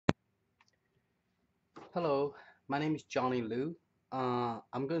Hello, my name is Johnny Liu.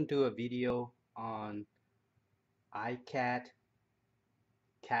 I'm going to do a video on Icade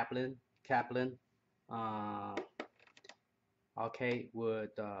Kaplan, uh, okay, with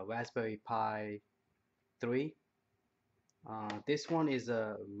Raspberry Pi 3. This one is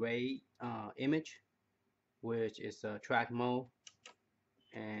a RAID image, which is a track mode,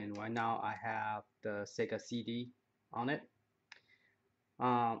 and right now I have the Sega CD on it.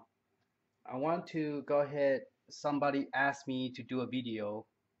 Um, I want to go ahead. Somebody asked me to do a video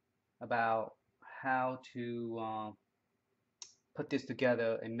about how to put this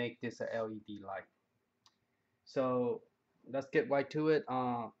together and make this a LED light. So let's get right to it.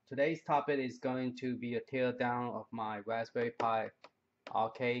 Today's topic is going to be a teardown of my Raspberry Pi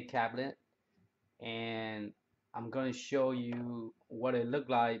arcade cabinet, and I'm going to show you what it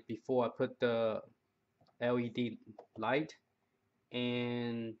looked like before I put the LED light,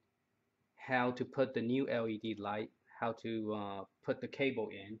 and how to put the new LED light, how to put the cable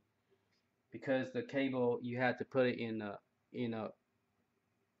in, because the cable you had to put it in a in a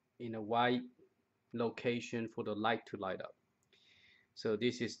white location for the light to light up. So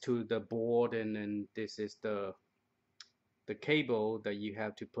this is to the board, and then this is the cable that you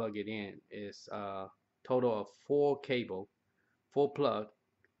have to plug it in. Is a total of four plug.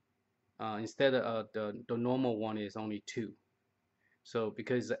 Instead of the normal one is only two. So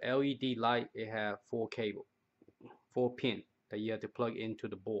because the LED light, it have four pin that you have to plug into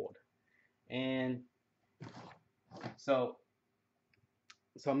the board. And so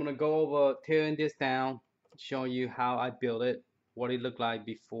I'm gonna go over tearing this down, show you how I built it, what it looked like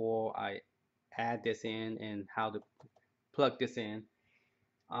before I add this in, and how to plug this in.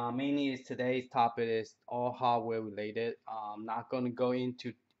 Mainly is today's topic is all hardware related. I'm not going to go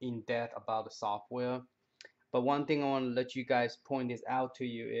into in depth about the software, but one thing I want to let you guys point this out to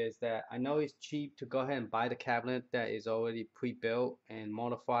you is that I know it's cheap to go ahead and buy the cabinet that is already pre-built and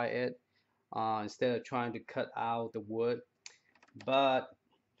modify it, instead of trying to cut out the wood. But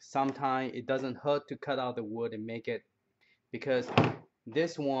sometimes it doesn't hurt to cut out the wood and make it, because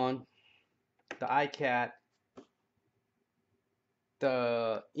this one, the Icade,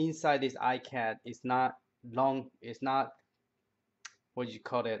 the inside this Icade is not long, it's not, what you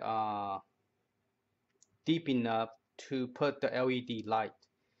call it, deep enough to put the LED light.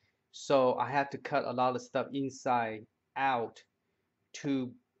 So I have to cut a lot of stuff inside out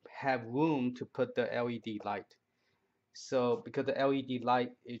to have room to put the LED light. So because the LED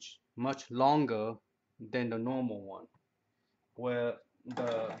light is much longer than the normal one, where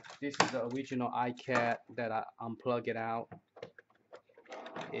this is the original Icade that I unplug it out.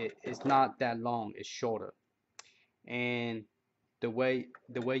 It's not that long, it's shorter. And the way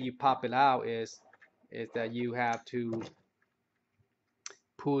you pop it out is that you have to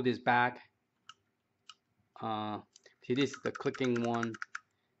pull this back. See, this is the clicking one,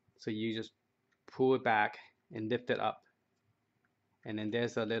 so you just pull it back and lift it up, and then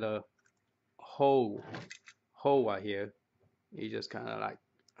there's a little hole right here. You just kind of like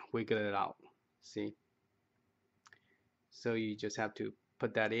wiggle it out. See, so you just have to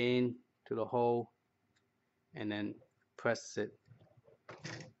put that in to the hole and then press it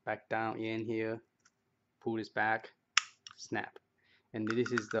back down in here, pull this back, snap. And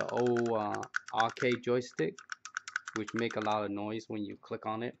this is the old arcade joystick, which make a lot of noise when you click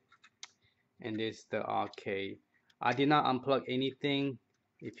on it. And this is the arcade. I did not unplug anything.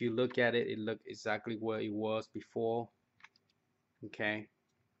 If you look at it, it looks exactly where it was before. Okay,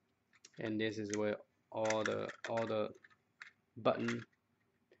 and this is where all the button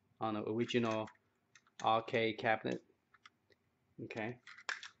on the original arcade cabinet. Okay,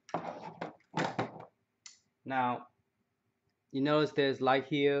 now you notice there's light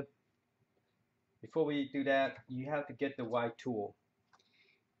here. Before we do that, you have to get the right tool.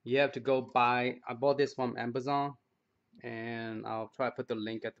 You have to go buy, I bought this from Amazon, and I'll try to put the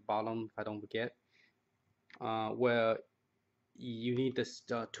link at the bottom if I don't forget, where you need this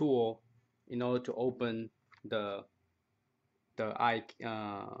tool in order to open the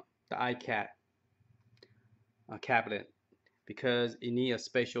Icade cabinet, because you need a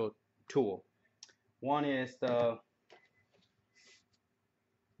special tool. One is the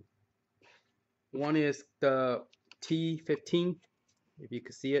T15, if you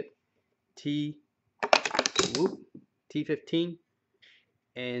can see it, T15,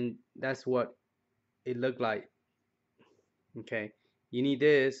 and that's what it looked like. Okay, you need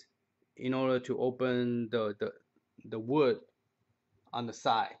this in order to open the wood on the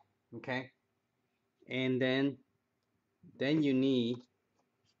side. Okay, and then you need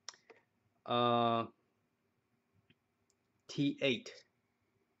T8.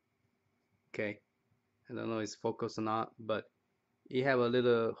 Okay, I don't know if it's focused or not, but you have a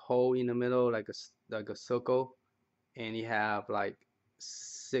little hole in the middle, like a circle, and you have like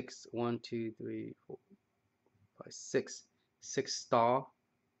six, 1, 2, 3, 4, 5, 6 star,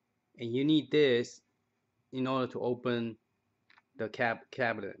 and you need this in order to open the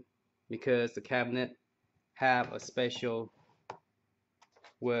cabinet, because the cabinet have a special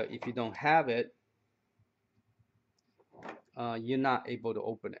where if you don't have it, you're not able to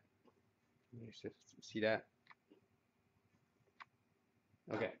open it. You should see that.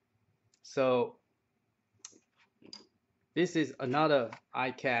 Okay, so this is another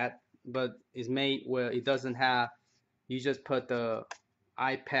Icade, but it's made where it doesn't have, you just put the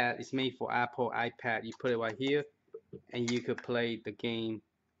iPad, it's made for Apple iPad, you put it right here and you could play the game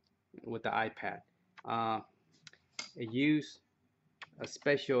with the iPad. It use a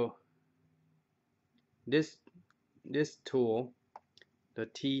special, this tool, the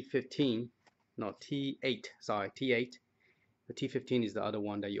T15, no, T8, sorry, T8. The T15 is the other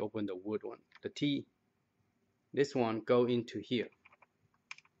one that you open the wood one. This one go into here,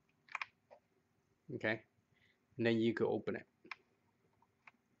 okay, and then you could open it.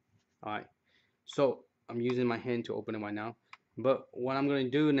 All right, so I'm using my hand to open it right now, but what I'm going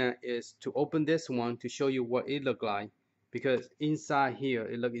to do now is to open this one to show you what it look like, because inside here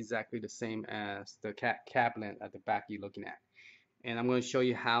it look exactly the same as the cabinet at the back you're looking at. And I'm going to show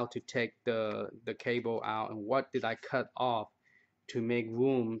you how to take the cable out and what did I cut off to make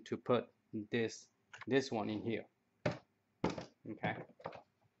room to put this one in here. Okay,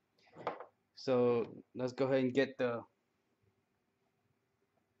 so let's go ahead and get the,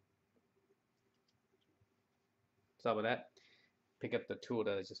 sorry about that, pick up the tool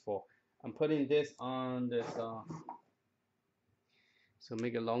that is just for, I'm putting this on this, so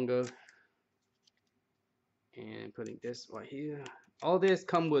make it longer, and putting this right here. All this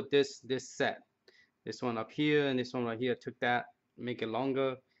come with this set, this one up here and this one right here. Took that, make it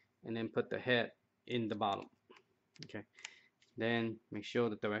longer, and then put the head in the bottom. Okay, then make sure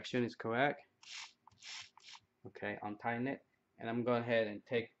the direction is correct. Okay, untighten it, and I'm going ahead and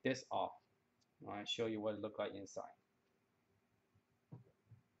take this off. All right, show you what it look like inside.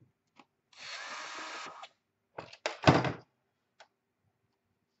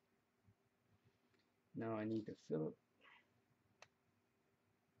 Now I need the Philip.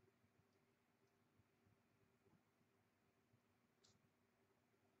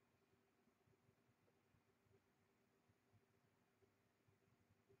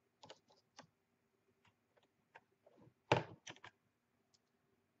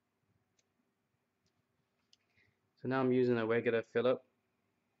 So now I'm using a regular Philip,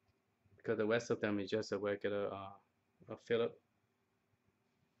 because the rest of them is just a regular a Philip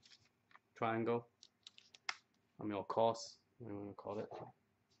triangle. I mean, or cross, what you want to call it.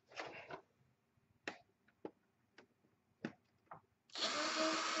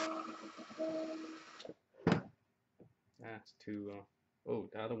 That's too. Oh,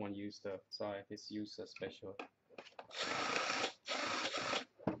 the other one used the. Sorry, this used a special.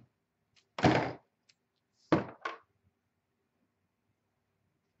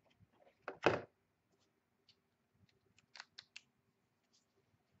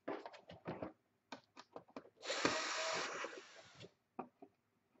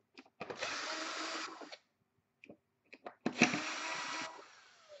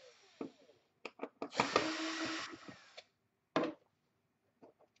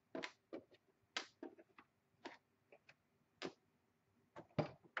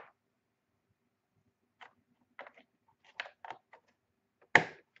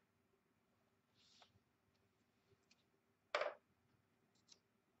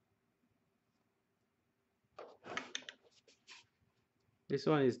 This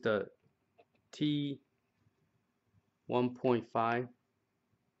one is the T 1.5.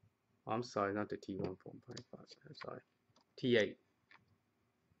 I'm sorry, not the T 1.5. I'm sorry, T8.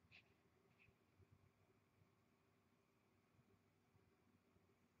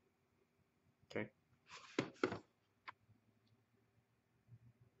 Okay.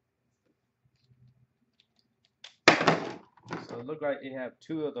 So it looks like it have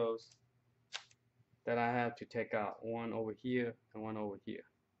two of those that I have to take out. One over here and one over here.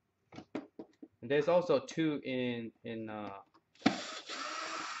 And there's also two in a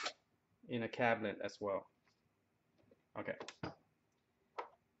cabinet as well. Okay.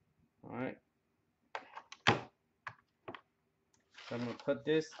 All right. So I'm gonna put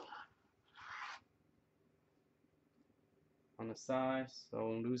this on the side so I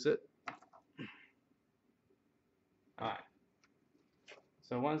won't lose it. All right.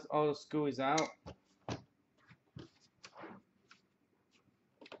 So once all the screw is out,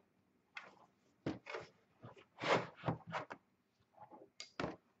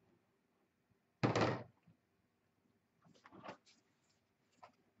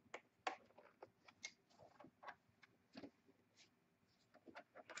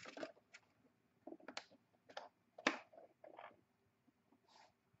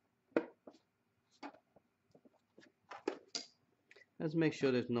 Let's make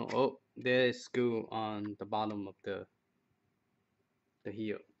sure there's no, oh, there is screw on the bottom of the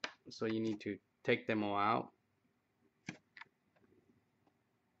heel. So you need to take them all out.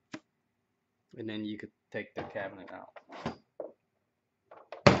 And then you could take the cabinet out.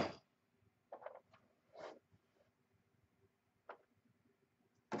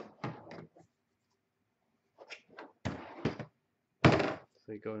 So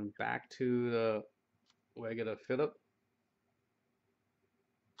you're going back to the regular Phillip.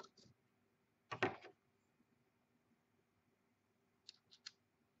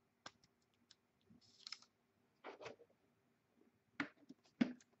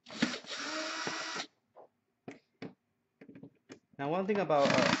 Now one thing about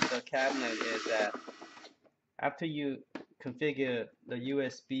the cabinet is that after you configure the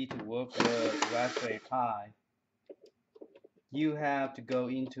USB to work with Raspberry Pi, you have to go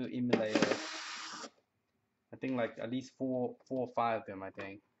into emulator. I think like at least four or five of them, I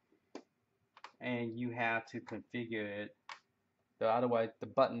think. And you have to configure it. Otherwise the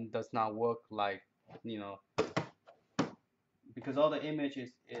button does not work like, you know, because all the image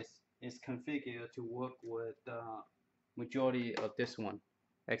is configured to work with majority of this one,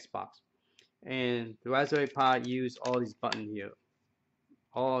 Xbox. And the Raspberry Pi use all these buttons here,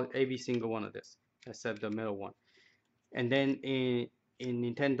 every single one of this except the middle one. And then in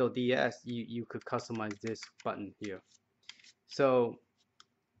Nintendo DS you could customize this button here. So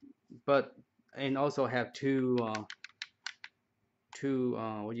and also have two what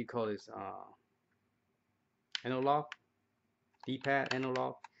do you call this, analog D-pad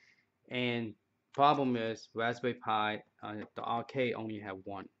analog. And problem is Raspberry Pi, the Arcade only have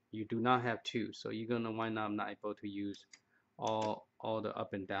one. You do not have two, so you're gonna wind up not able to use all the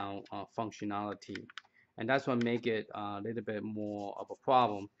up and down functionality, and that's what make it a little bit more of a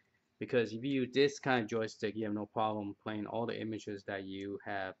problem. Because if you use this kind of joystick, you have no problem playing all the images that you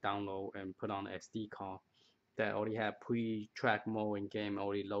have download and put on the SD card that already have pre-track mode and game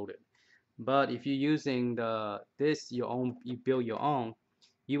already loaded. But if you're using you build your own,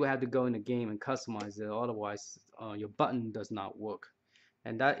 you will have to go in the game and customize it. Otherwise, your button does not work,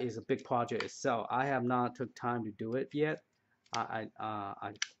 and that is a big project itself. I have not took time to do it yet. I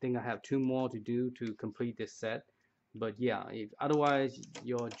think I have 2 more to do to complete this set. But yeah, otherwise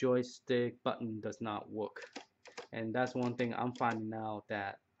your joystick button does not work, and that's one thing I'm finding out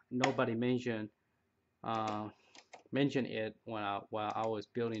that nobody mentioned it while I was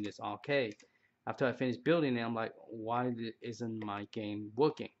building this arcade. After I finished building it, I'm like, why isn't my game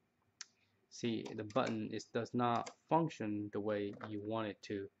working? See, the button does not function the way you want it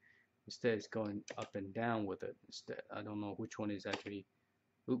to. Instead, it's going up and down with it. Instead, I don't know which one is actually.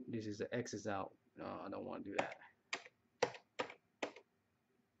 Oop, this is the X is out. No, I don't want to do that.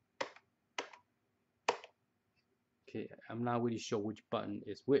 Okay, I'm not really sure which button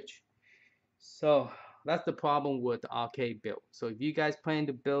is which. So that's the problem with the arcade build. So if you guys plan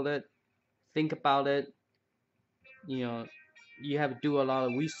to build it, think about it. You know, you have to do a lot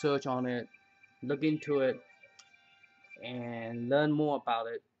of research on it, look into it, and learn more about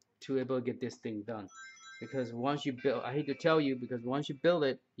it to able to get this thing done. Because once you build, I hate to tell you, because once you build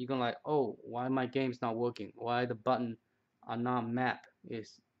it, you're gonna like, oh, why my game's not working? Why the button are not mapped?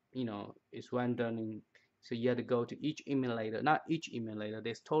 Is it's rendering. So you have to go to each emulator, not each emulator.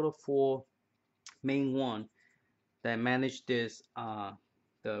 There's total 4 main one that manage this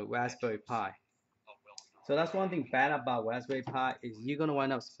the Raspberry Pi. So that's one thing bad about Raspberry Pi is you're gonna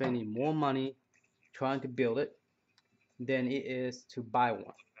wind up spending more money trying to build it than it is to buy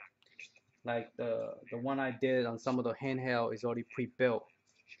one. Like the one I did on some of the handheld is already pre-built.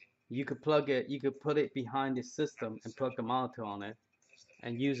 You could put it behind the system and plug the monitor on it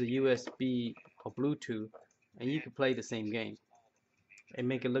and use a USB or Bluetooth, and you could play the same game and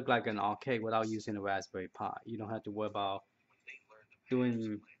make it look like an arcade without using a Raspberry Pi. You don't have to worry about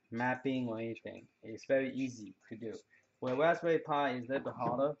doing mapping or anything. It's very easy to do. Where Raspberry Pi is a little bit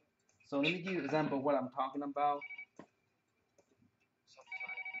harder. So let me give you an example of what I'm talking about.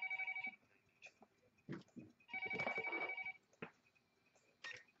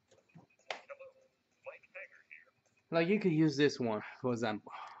 Like you could use this one, for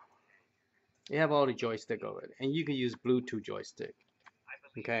example. You have all the joystick already, and you could use Bluetooth joystick,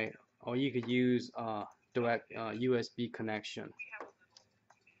 okay? Or you could use direct USB connection,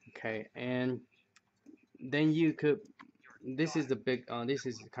 okay? And then you could. This is the big. This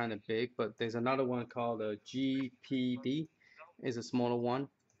is kind of big, but there's another one called the GPD. Is a smaller one,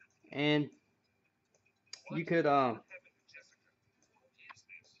 and you could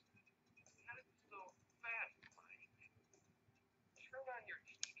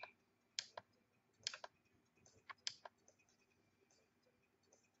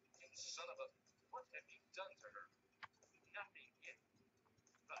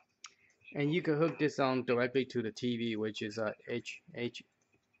And you can hook this on directly to the TV, which is a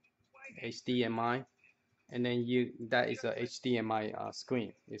HDMI, and then that is a HDMI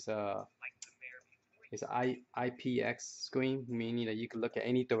screen. It's a IPX screen, meaning that you can look at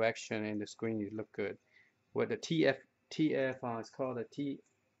any direction and the screen will look good. With the it's called a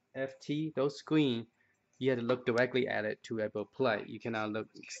TFT. Those screen, you have to look directly at it to able to play. You cannot look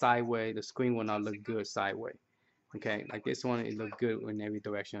sideways. The screen will not look good sideways. Okay, like this one, it look good in every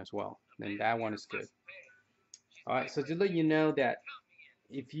direction as well. Then that one is good. All right, so to let you know that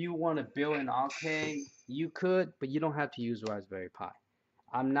if you want to build an arcade, you could, but you don't have to use Raspberry Pi.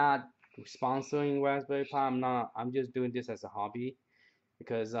 I'm not sponsoring Raspberry Pi. I'm just doing this as a hobby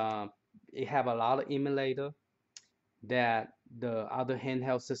because it have a lot of emulator that the other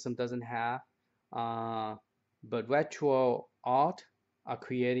handheld system doesn't have. Uh, but Retro Art are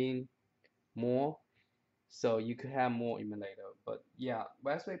creating more, so you could have more emulator. But yeah,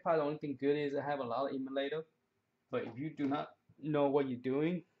 Raspberry Pi, the only thing good is it have a lot of emulator. But if you do not know what you're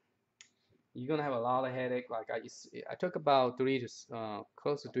doing, you're gonna have a lot of headache. Like I took about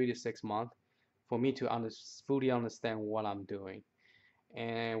close to 3 to 6 months for me to fully understand what I'm doing,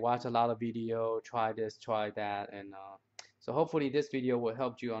 and watch a lot of video, try this, try that, and so hopefully this video will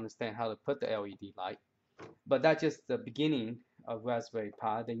help you understand how to put the LED light. But that's just the beginning of Raspberry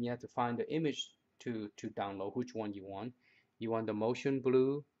Pi. Then you have to find the image to download, which one you want. You want the motion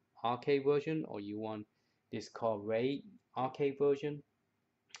blue arcade version, or you want this called Ray arcade version,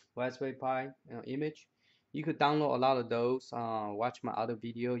 Raspberry Pi image. You could download a lot of those. Watch my other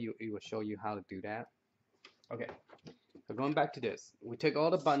video, it will show you how to do that. Okay, so going back to this, we take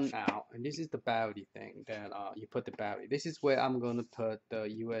all the button out, and this is the battery thing that you put the battery. This is where I'm gonna put the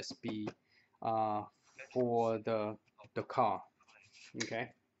USB for the car. Okay,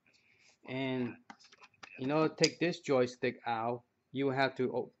 and in order to take this joystick out, you have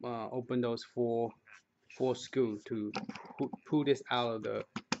to open those four screws to pull this out of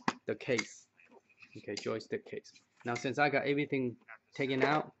the case. Okay, joystick case. Now since I got everything taken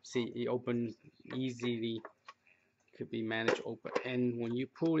out, see it opens easily, could be managed open. And when you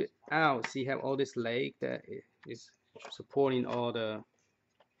pull it out, see have all this leg that is supporting all the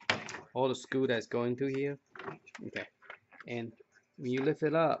screw that's going through here. Okay, and when you lift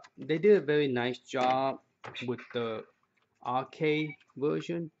it up, they did a very nice job with the arcade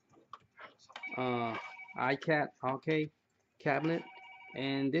version, Icade arcade cabinet,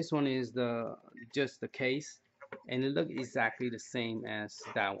 and this one is just the case, and it looks exactly the same as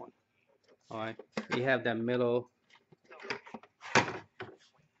that one. All right, you have that middle.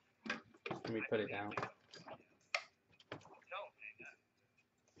 Let me put it down.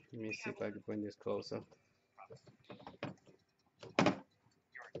 Let me see if I can bring this closer.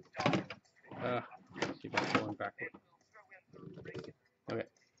 Keep on going backward. Okay.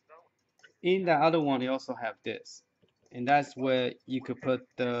 In the other one, you also have this, and that's where you could put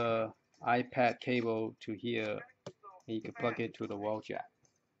the iPad cable to here, and you could plug it to the wall jack.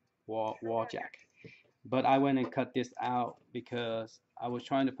 But I went and cut this out because I was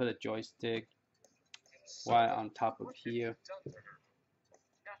trying to put a joystick right on top of here,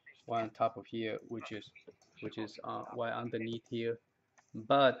 which is right underneath here.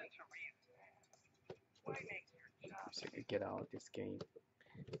 But so I could get out of this game.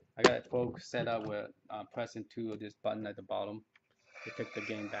 I got it folks set up with pressing 2 of this button at the bottom to take the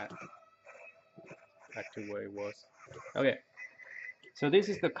game back to where it was. Okay, so this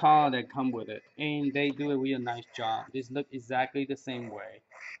is the car that come with it, and they do a real nice job. This look exactly the same way.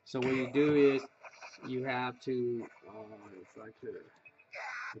 So what you do is you have to if I could,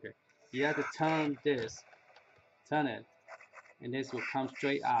 okay, you have to turn it, and this will come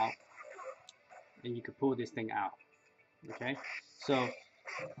straight out, and you can pull this thing out. Okay, so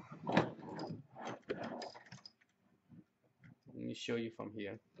let me show you from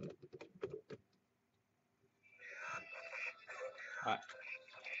here. Alright,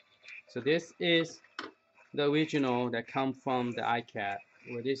 so this is the original that come from the Icade,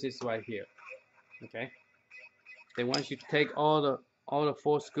 where this is right here. Okay, then once you take all the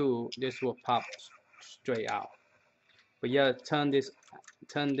 4 screws, this will pop straight out. But you gotta turn this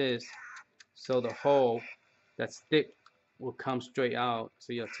so the hole, that stick, will come straight out.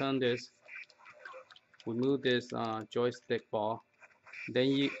 So you turn this, remove this joystick ball,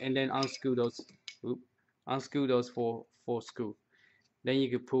 then unscrew those four screws. Then you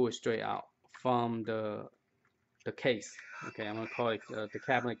can pull it straight out from the case. Okay, I'm gonna call it the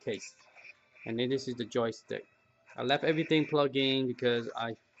cabinet case. And then this is the joystick. I left everything plugged in because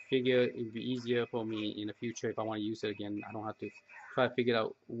I figure it'd be easier for me in the future if I want to use it again. I don't have to try to figure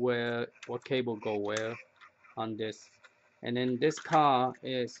out what cable go where on this. And then this car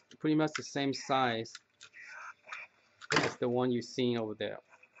is pretty much the same size as the one you've seen over there.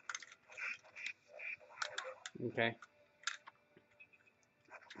 Okay,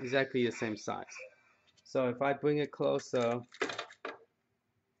 exactly the same size. So if I bring it closer,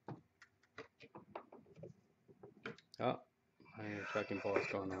 oh, my tracking ball is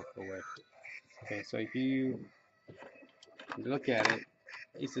going off the way. Okay, so if you look at it,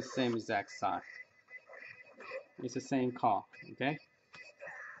 it's the same exact size. It's the same car. Okay,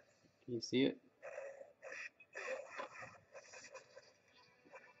 can you see it?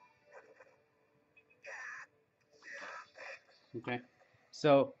 Okay,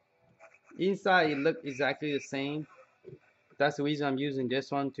 so inside it looks exactly the same. That's the reason I'm using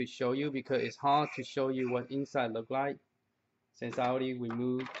this one to show you, because it's hard to show you what inside look like since I already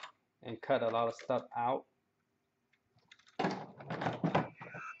removed and cut a lot of stuff out.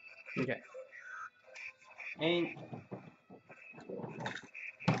 Okay, and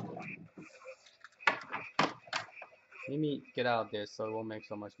let me get out of this so it won't make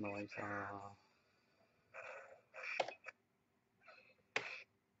so much noise.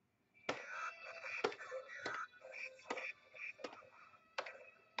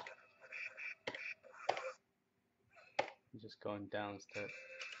 I'm just going down instead.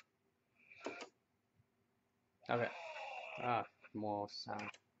 Okay. More sound.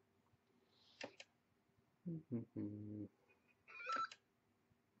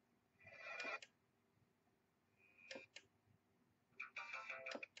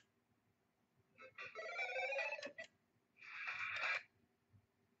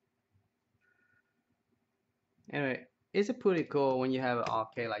 Anyway, it's a pretty cool when you have an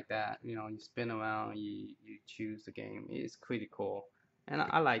arcade like that. You know, you spin around, you choose the game. It's pretty cool, and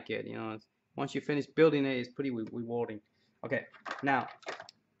I like it. You know, once you finish building it, it's pretty rewarding. Okay, now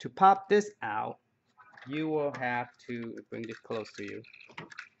to pop this out, you will have to bring this close to you.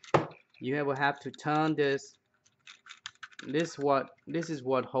 You will have to turn this. This is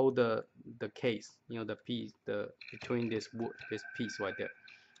what hold the case. You know, the piece between this piece right there.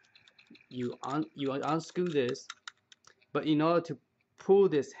 You unscrew this, but in order to pull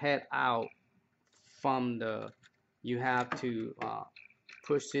this head out from the, you have to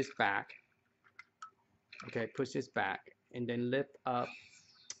push this back. Okay, push this back and then lift up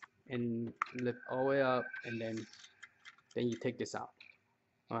and lift all the way up, and then you take this out.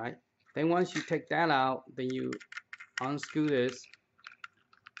 All right, then once you take that out, then you unscrew this,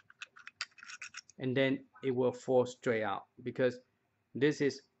 and then it will fall straight out, because this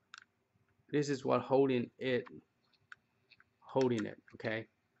is what holding it. Okay,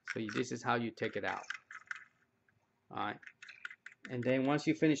 so this is how you take it out. All right, and then once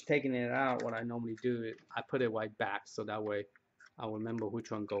you finish taking it out, what I normally do is I put it right back, so that way I'll remember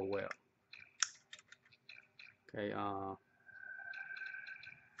which one go where. Okay,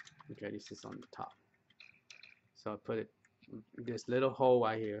 okay, this is on the top, so I put it, this little hole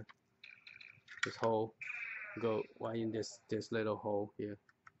right here, this hole go right in this little hole here,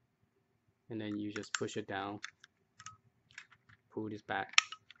 and then you just push it down, pull this back,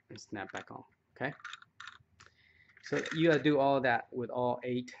 and snap back on. Okay, so you gotta do all that with all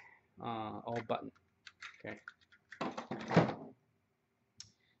 8 all buttons. Okay,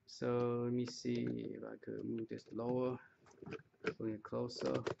 so let me see if I could move this lower, bring it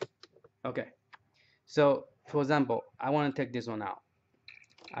closer. Okay, so for example, I want to take this one out.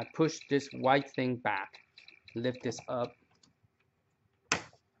 I push this white thing back, lift this up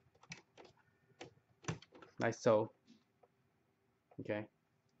like so. Okay,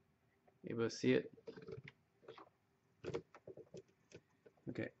 you will see it.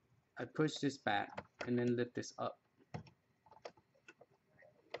 Okay, I push this back and then lift this up.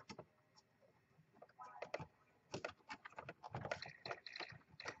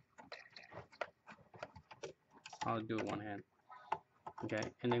 I'll do it one hand. Okay,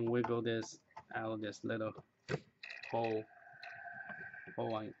 and then wiggle this out of this little hole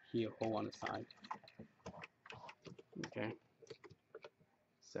on here, hole on the side. Okay,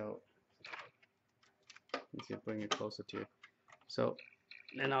 so let's just bring it closer to you. So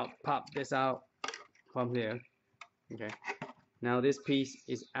then I'll pop this out from there. Okay, now this piece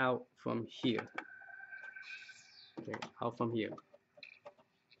is out from here. Okay, out from here.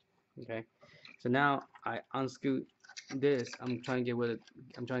 Okay, so now I unscrew this. I'm trying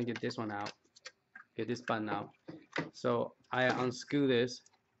to get this one out, get this button out. So I unscrew this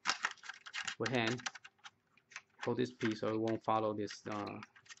with hand, hold this piece so it won't follow this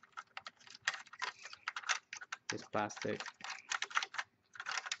this plastic.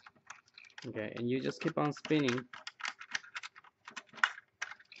 Okay, and you just keep on spinning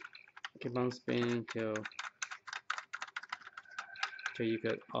till So you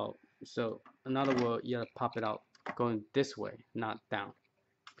could, oh, so in other words, you gotta pop it out going this way, not down.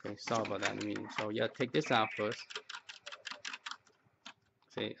 Okay, sorry about that. So you gotta take this out first.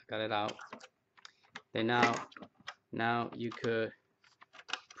 See, I got it out. Then now you could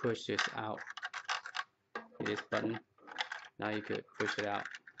push this out. This button. Now you could push it out.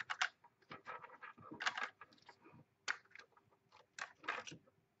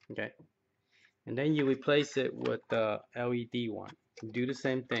 Okay. And then you replace it with the LED one. You do the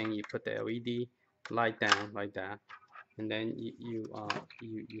same thing. You put the LED light down like that, and then you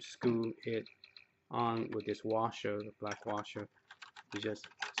screw it on with this washer, the black washer. You just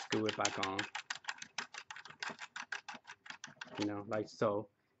screw it back on, you know, like so.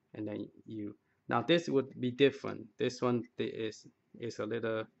 And then now this would be different. This one is a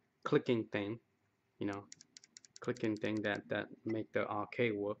little clicking thing, you know, clicking thing that make the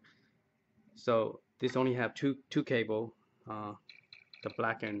arcade work. So this only have two cable, the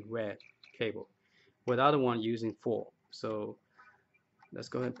black and red cable. With the other one using 4. So let's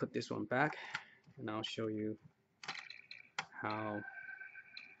go ahead and put this one back, and I'll show you how.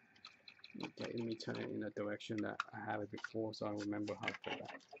 Okay, let me turn it in the direction that I have it before, so I remember how to put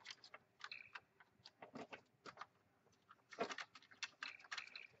that.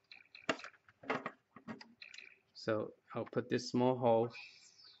 So I'll put this small hole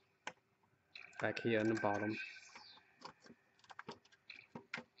back here in the bottom.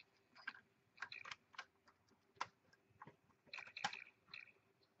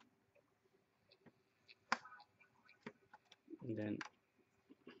 And then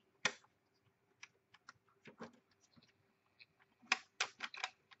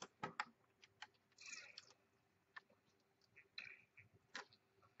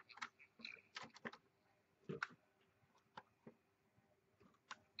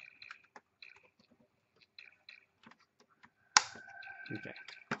okay,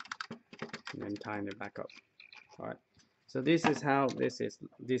 and then tying it back up. All right. So this is how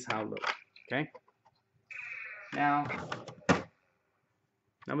how it looks. Okay. Now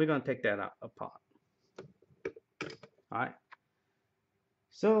we're gonna take that apart. All right.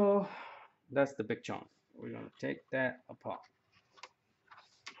 So that's the big chunk. We're gonna take that apart.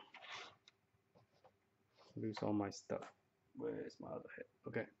 Lose all my stuff. Where is my other head?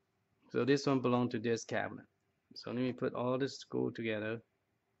 Okay. So this one belongs to this cabinet. So let me put all this screw together,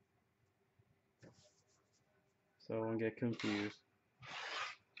 so I won't get confused.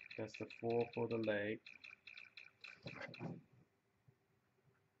 That's the 4 for the leg.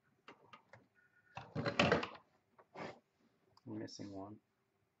 I'm missing one.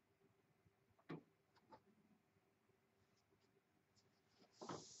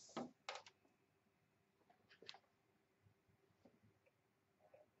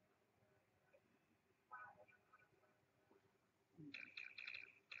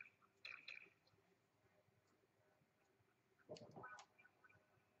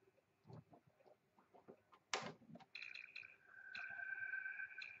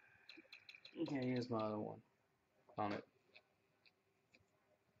 Okay, here's my other one. Found it.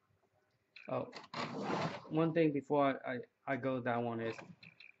 Oh, one thing before I go that one is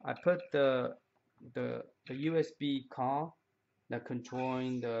I put the USB card that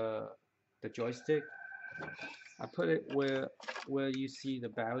controlling the joystick. I put it where you see the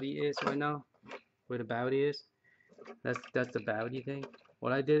battery is right now. Where the battery is. That's the battery thing.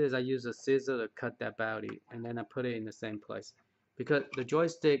 What I did is I used a scissor to cut that battery, and then I put it in the same place, because the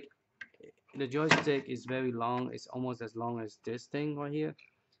joystick is very long. It's almost as long as this thing right here.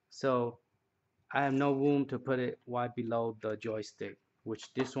 So I have no room to put it right below the joystick,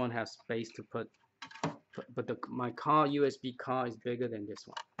 which this one has space to put, but my car USB card is bigger than this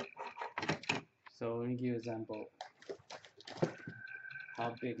one. So let me give you an example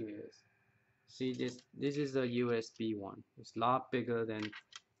how big it is. See, this is the USB one. It's a lot bigger than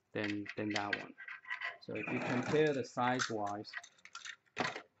that one. So if you compare the size wise,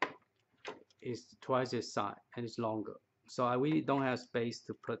 it's twice its size and it's longer. So I really don't have space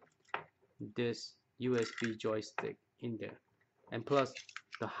to put this USB joystick in there. And plus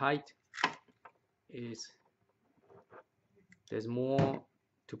the height is, there's more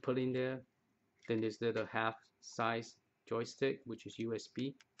to put in there than this little half size joystick, which is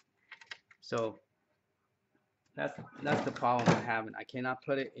USB. So that's the problem I'm having. I cannot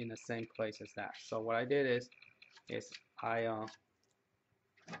put it in the same place as that. So what I did is I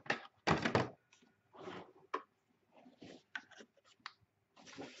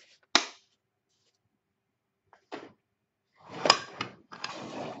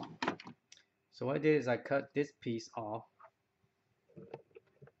so what I did is I cut this piece off.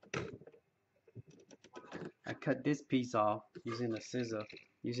 I cut this piece off using a scissor,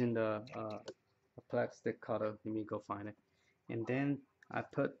 using the plastic cutter. Let me go find it. And then I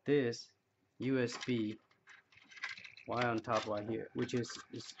put this USB wire on top right here, which is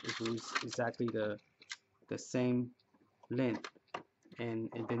exactly the same length, and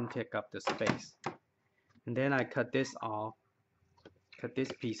it didn't take up the space. And then I cut this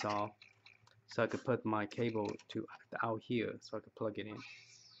piece off, so I could put my cable to out here, so I could plug it in.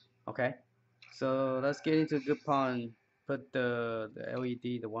 Okay, so let's get into the good part and put the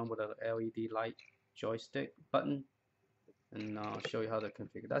LED, the one with the LED light joystick button, and I'll show you how to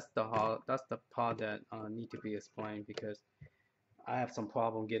configure. That's the part that need to be explained, because I have some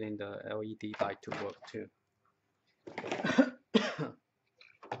problem getting the LED light to work too.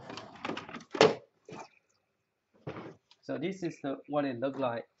 So this is what it looked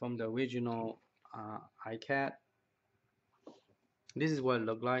like from the original Icade. This is what it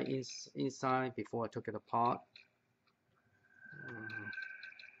looked like inside before I took it apart.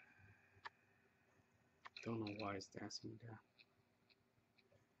 Don't know why it's asking me that.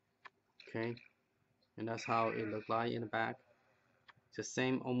 Okay, and that's how it looked like in the back. It's the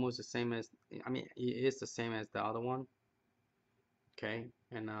same, almost the same as, I mean, it is the same as the other one. Okay,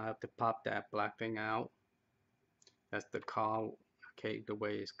 and I have to pop that black thing out. That's the car, okay, the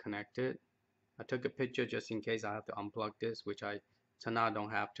way it's connected. I took a picture just in case I have to unplug this, which so now I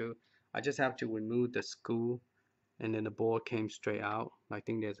don't have to. I just have to remove the screw, and then the board came straight out. I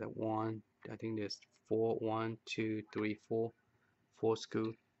think there's I think there's 1, 2, 3, 4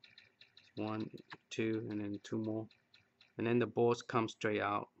 screw. 1, 2, and then 2 more. And then the boards come straight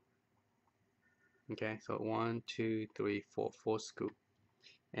out. Okay, so 1, 2, 3, 4 screw.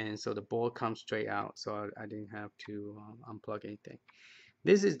 And so the board comes straight out, so I didn't have to unplug anything.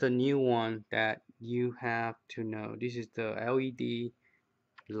 This is the new one that you have to know. This is the LED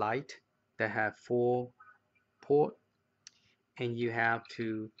light that have 4 port, and you have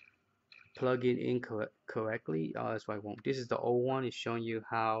to plug it in correctly, or else I won't. This is the old one. It's showing you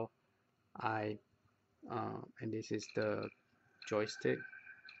how and this is the joystick,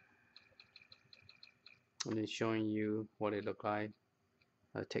 and it's showing you what it look like.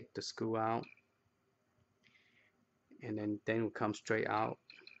 I'll take the screw out, and then it will come straight out,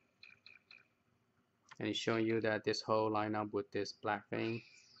 and it's showing you that this hole line up with this black thing,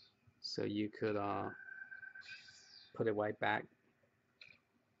 so you could put it right back.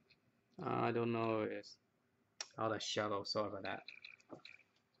 I don't know, it's all that shadow, sorry about that.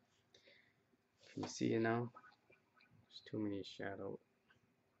 Can you see it now? There's too many shadow.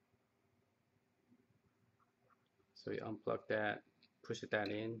 So you unplug that, push that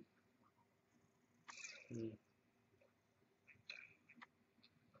in.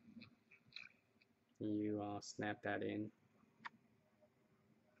 You snap that in,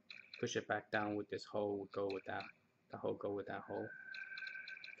 push it back down with this hole, go with that, the hole go with that hole.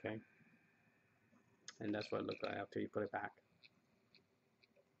 Okay, and that's what it looks like after you put it back.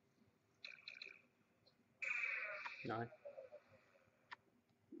 Alright.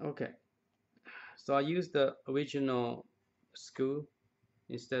 Okay, so I used the original screw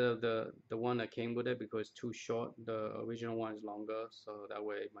instead of the one that came with it, because it's too short. The original one is longer, so that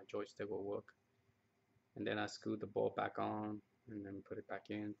way my joystick will work. And then I screwed the board back on and then put it back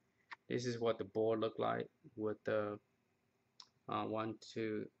in. This is what the board looked like with the 1,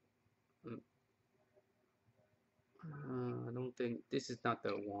 2. I don't think this is not the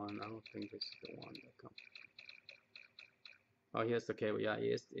one. I don't think this is the one that comes. Oh, here's the cable. Yeah,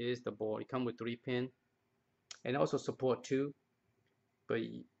 it is the board. It comes with 3 pin, and also support 2, but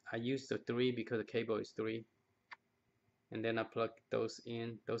I used the 3 because the cable is 3. And then I plug those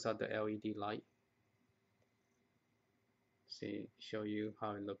in. Those are the LED light. See, show you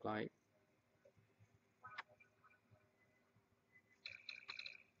how it look like.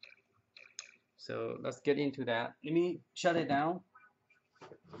 So let's get into that. Let me shut it down.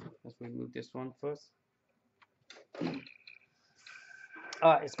 Let's remove this one first.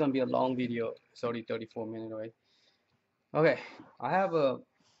 It's gonna be a long video. It's already 34 minutes away. Okay, I have a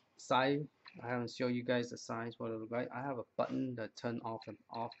side. I haven't shown you guys the size what it look like. I have a button that turn off and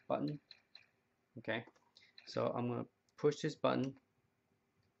off button. Okay, so I'm gonna push this button,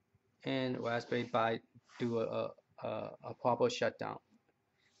 and Raspberry Pi do a proper shutdown.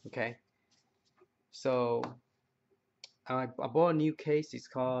 Okay, so I bought a new case. It's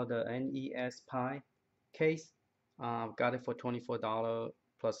called the NES Pi case. Got it for $24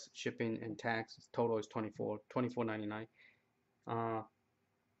 plus shipping and tax. Total is $24.99.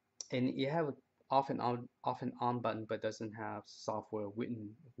 And you have off and on button, but doesn't have software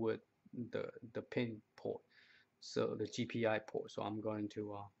written with the pin port, so the GPI port. So I'm going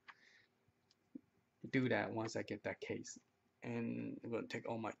to do that once I get that case. And I'm gonna take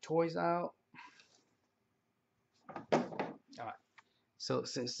all my toys out. Alright, so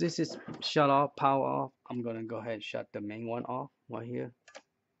since this is shut off, power off, I'm gonna go ahead and shut the main one off right here.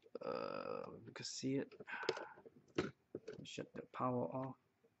 You can see it. Shut the power off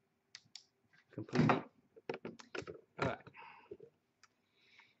completely. Alright.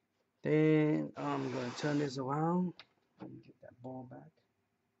 Then I'm gonna turn this around. Let me get that ball back.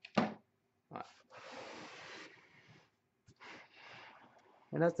 Alright.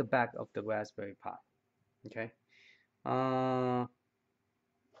 And that's the back of the Raspberry Pi. Okay. I'm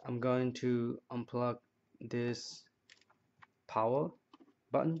going to unplug this power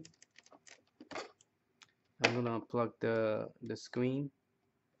button. I'm gonna unplug the screen,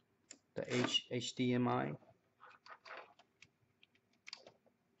 the HDMI,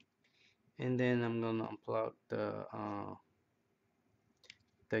 and then I'm gonna unplug the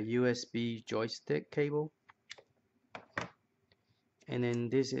USB joystick cable, and then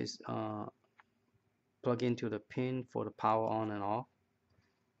this is plug into the pin for the power on and off.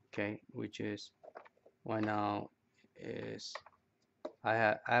 Okay, which is right now is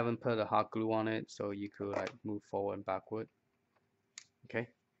I haven't put a hot glue on it, so you could like move forward and backward. Okay,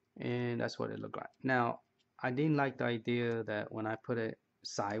 and that's what it looked like. Now I didn't like the idea that when I put it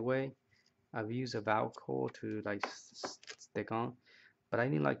sideways, I've used a valve core to like stick on, but I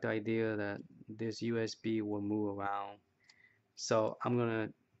didn't like the idea that this USB will move around. So I'm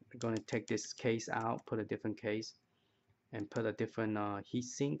gonna take this case out, put a different case, and put a different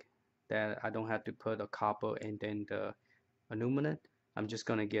heatsink that I don't have to put a copper and then the aluminum. I'm just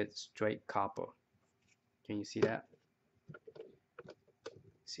gonna get straight copper. Can you see that?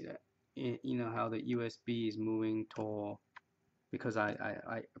 See that? You know how the USB is moving toward, because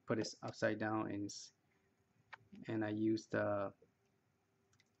I put it upside down and I used I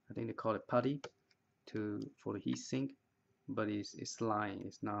think they call it putty for the heatsink, but it's lying.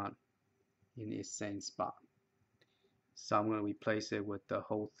 It's not in its same spot. So I'm gonna replace it with the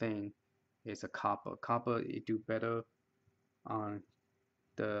whole thing. It's a copper. Copper it do better on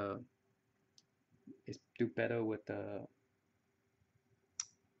it's do better with the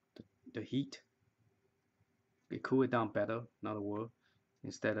heat. It cool it down better, in other words,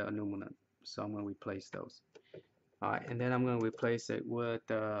 instead of aluminum. So I'm gonna replace those. Alright, and then I'm gonna replace it with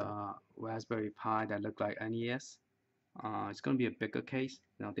the Raspberry Pi that look like NES. It's gonna be a bigger case.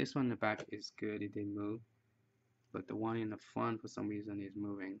 Now this one in the back is good, it didn't move, but the one in the front for some reason is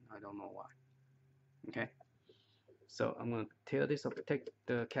moving. I don't know why. Okay, so I'm gonna tear this up, take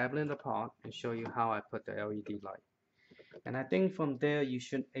the cabinet apart, and show you how I put the LED light. And I think from there you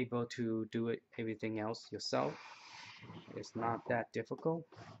should able to do it everything else yourself. It's not that difficult.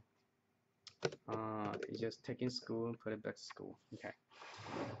 You just take in school and put it back to school. Okay,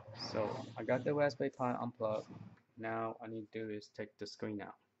 so I got the Raspberry Pi unplugged. Now I need to do is take the screen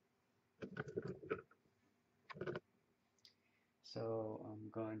out. So I'm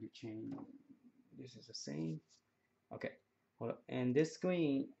going to change. This is the same. Okay, hold up. And this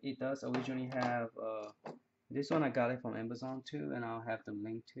screen, it does originally have this one I got it from Amazon too, and I'll have the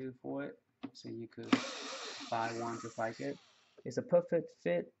link too for it, so you could buy one just like it. It's a perfect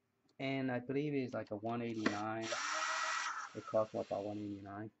fit, and I believe it's like a 189. It costs about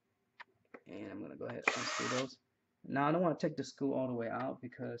 189. And I'm gonna go ahead and unscrew those. Now I don't want to take the screw all the way out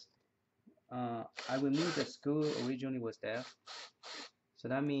because I removed the screw originally was there. So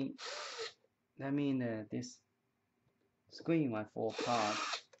that mean that this screen might fall apart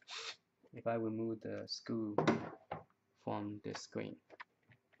if I remove the screw from this screen.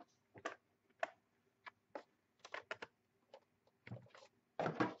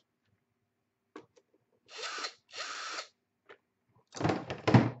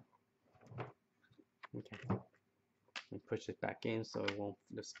 Okay, and push it back in so it won't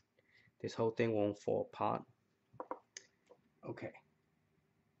this whole thing won't fall apart. Okay,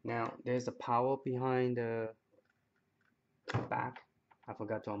 now there's a power behind the back. I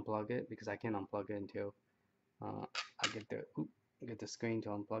forgot to unplug it because I can't unplug it until I get the screen to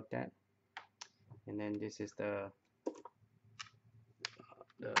unplug that. And then this is the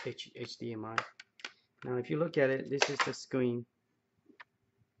HDMI. Now if you look at it, this is the screen.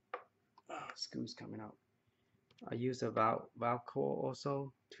 Screws coming out. I use a valve core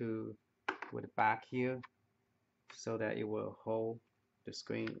also with the back here so that it will hold the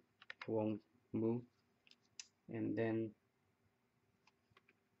screen, it won't move. And then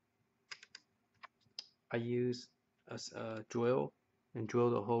I use a drill and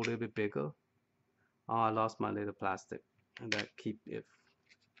drill the hole a little bit bigger. Oh, I lost my little plastic, and that keep it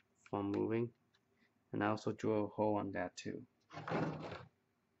from moving. And I also drill a hole on that too.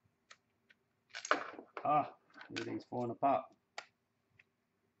 Everything's falling apart.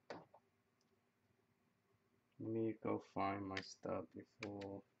 Let me go find my stuff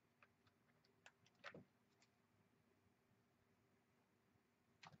before.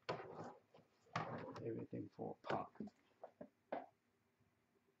 Everything fall apart.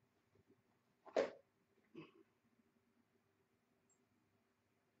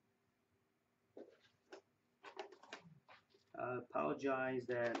 I apologize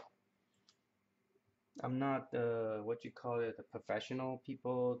that I'm not what you call it, the professional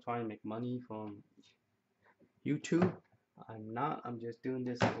people trying to make money from YouTube. I'm not. I'm just doing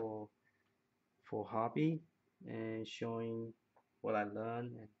this for hobby and showing what I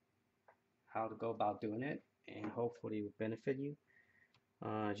learned and how to go about doing it, and hopefully it will benefit you.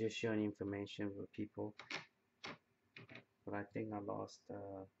 Just sharing information with people. But I think I lost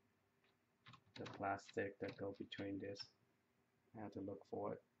the plastic that go between this. I have to look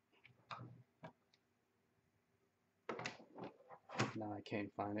for it. Now I can't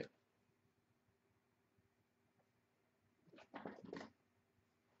find it.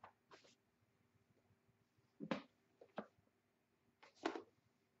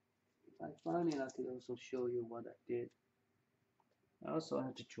 If I find it, I could also show you what I did. I also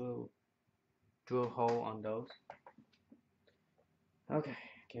have to drill hole on those. Okay,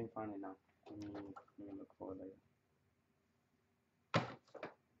 can't find it now. Let me look for it later.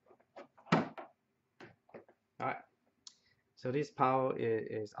 Alright, so this power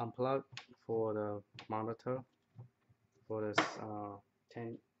is unplugged for the monitor, for this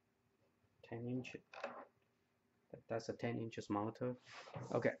 10 inch. That's a 10 inches monitor.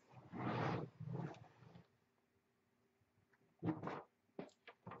 Okay.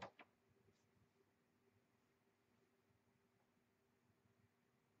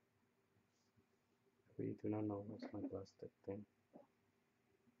 We do not know what's my plastic thing.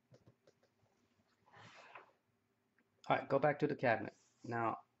 Alright, go back to the cabinet.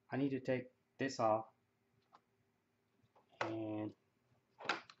 Now I need to take this off and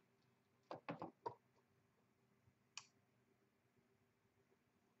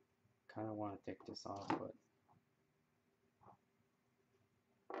kind of want to take this off, but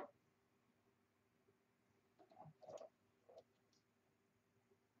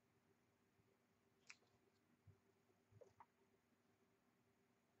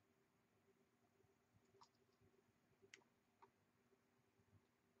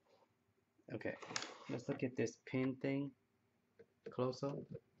okay, let's look at this pin thing close up.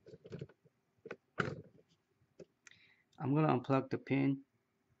 I'm gonna unplug the pin,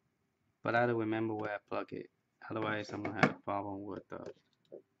 but I don't remember where I plug it. Otherwise, I'm gonna have a problem with the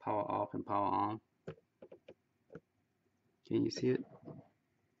power off and power on. Can you see it?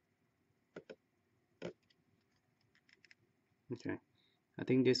 Okay, I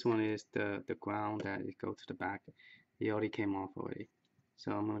think this one is the ground that it goes to the back. It already came off already.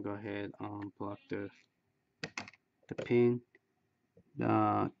 So I'm gonna go ahead and unplug the pin.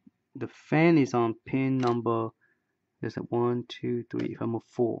 The fan is on pin number, there's a 1, 2, 3, number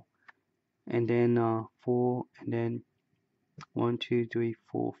 4, and then 4, and then 1, 2, 3,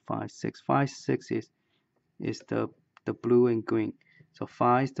 4, 5, 6. 5, 6 is the blue and green. So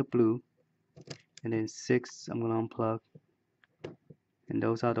 5 is the blue, and then 6 I'm gonna unplug, and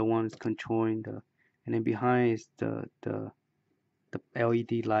those are the ones controlling the. And then behind is the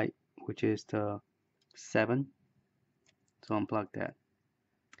LED light, which is the 7. So unplug that.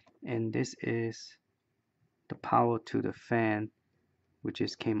 And this is the power to the fan, which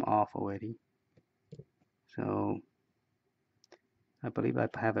is came off already. So I believe I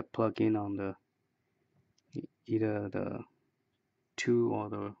have it plugged in on the either the 2 or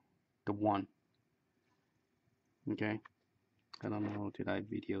the 1. Okay, I don't know, did I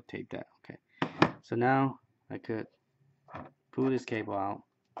videotape that? Okay, so now I could pull this cable out,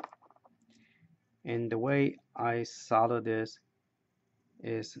 and the way I solder this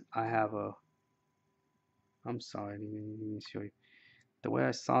is I have a, I'm sorry, let me show you. The way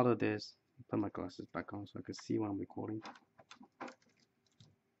I solder this, put my glasses back on so I can see when I'm recording.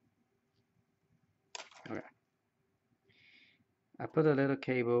 Okay, I put a little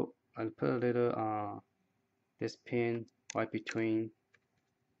cable, I put a little this pin right between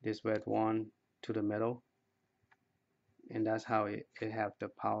this red one to the middle, and that's how it have the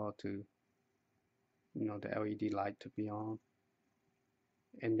power to, you know, the LED light to be on.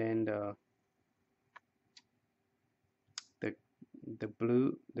 And then the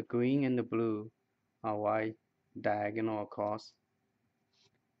blue, the green and the blue are white diagonal across.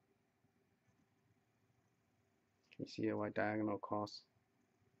 Can you see a white diagonal across?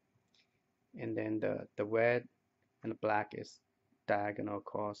 And then the red and the black is diagonal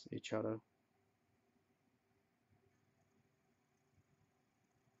across each other.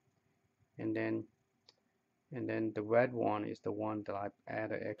 and then the red one is the one that I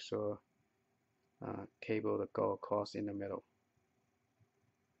add an extra cable to go across in the middle.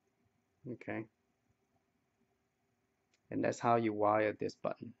 Okay, and that's how you wire this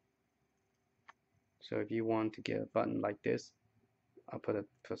button. So if you want to get a button like this, I'll put a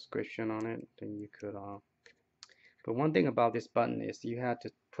prescription on it, then you could but one thing about this button is you have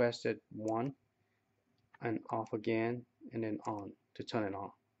to press it one and off again and then on to turn it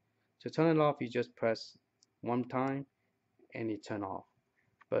on. To turn it off, you just press one time and it turn off.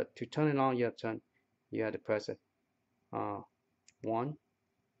 But to turn it on, you have to press it one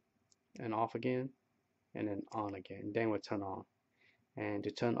and off again and then on again. Then it will turn on. And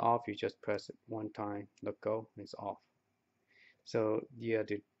to turn off, you just press it one time, let go, and it's off. So you have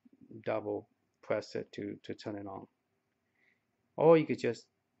to double press it to turn it on. Or you could just,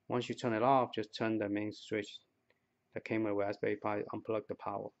 once you turn it off, just turn the main switch that came with Raspberry Pi, unplug the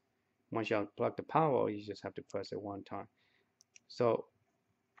power. Once you unplug the power, you just have to press it one time. So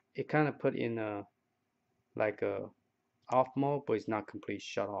it kind of put in like a off mode, but it's not completely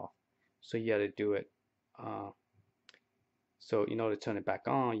shut off. So you have to do it. So in order to turn it back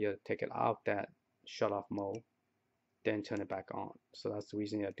on, you have to take it out that shut off mode, then turn it back on. So that's the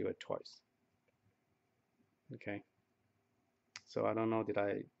reason you have to do it twice. Okay. So I don't know, did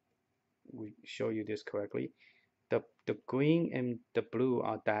I show you this correctly? The green and the blue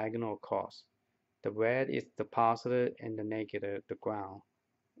are diagonal across. The red is the positive and the negative, the ground.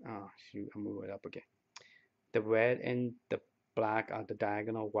 Shoot, I'll move it up again. The red and the black are the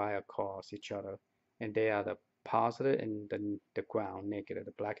diagonal wire across each other, and they are the positive and the ground negative.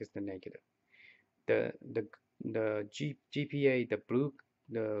 The black is the negative. The GPA, the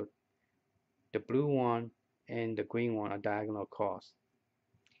blue one and the green one are diagonal across,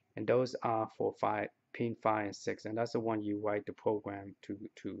 and those are for pin 5 and 6, and that's the one you write the program to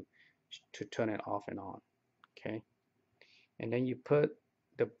turn it off and on. Okay, and then you put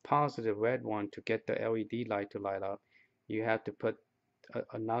the positive red one to get the LED light to light up. You have to put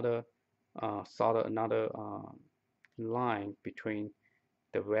another solder another line between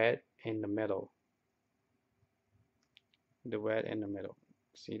the red and the middle. The red in the middle.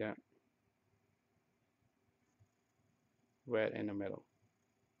 See that? Red in the middle.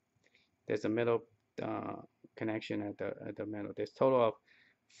 There's a middle connection at the middle. There's total of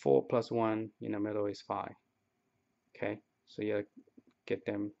 4 plus 1 in the middle is 5. Okay, so you get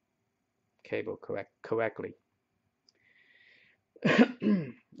them cable correctly.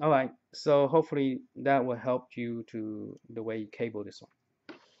 All right, so hopefully that will help you to the way you cable this one.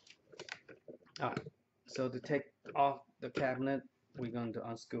 All right, so to take off the cabinet, we're going to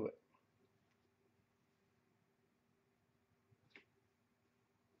unscrew it.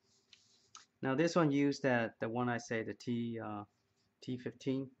 Now this one used the one I say the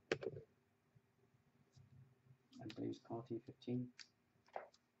T15. I believe it's called T15.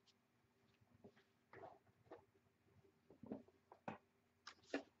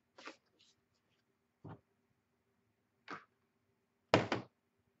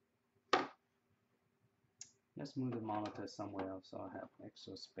 Let's move the monitor somewhere else so I have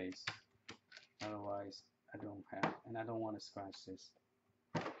extra space. Otherwise, I don't have, and I don't want to scratch this.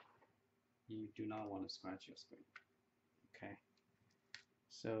 You do not want to scratch your screen. Okay.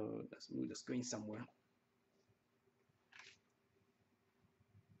 So let's move the screen somewhere.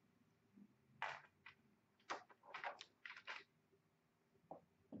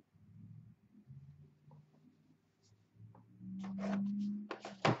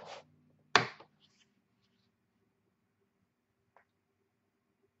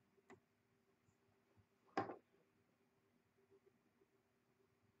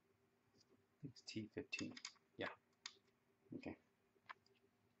 It's T15. Yeah. Okay.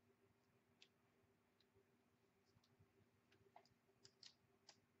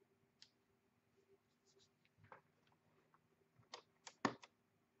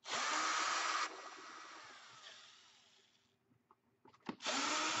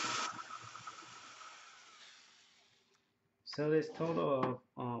 So there's total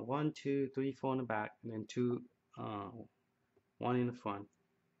of 1, 2, 3, 4 in the back, and then 2, 1 in the front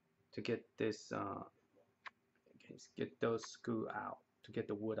to get this, get those screw out, to get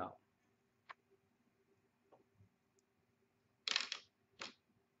the wood out.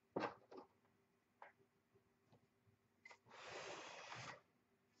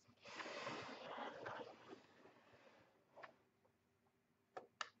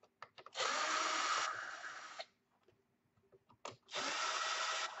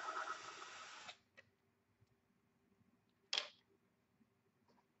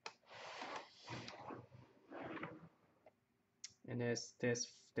 And and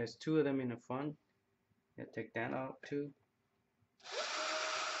there's two of them in the front. Yeah, take that out too.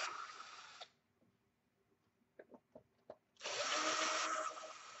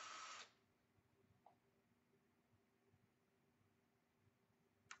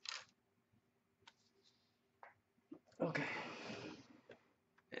 Okay,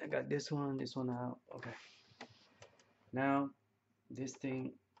 I got this one out. Okay, now this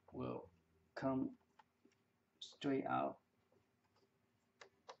thing will come straight out.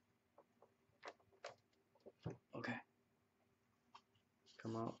 Okay,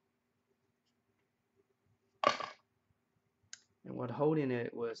 come out. And what holding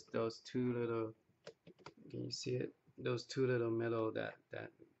it was those two little, can you see it? Those two little metal that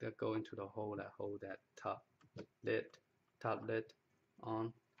go into the hole that hold that top lid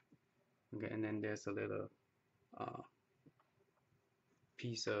on. Okay, and then there's a little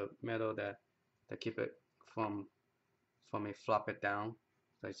piece of metal that keep it from it flop it down.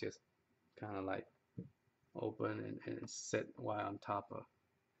 So it's just kind of like open and sit while on top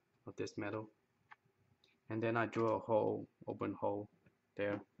of this metal. And then I drew a hole, open hole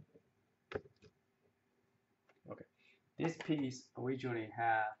there. Okay, this piece originally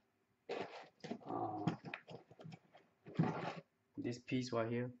had this piece right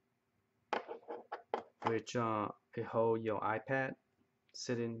here, which it hold your iPad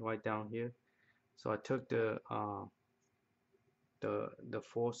sitting right down here. So I took the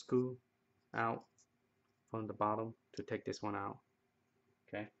 4 screw out from the bottom to take this one out.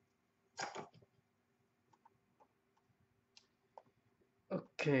 Okay.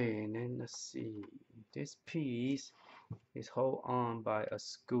 Okay, and then let's see. This piece is held on by a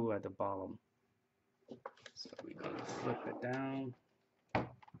screw at the bottom. So we're gonna flip it down.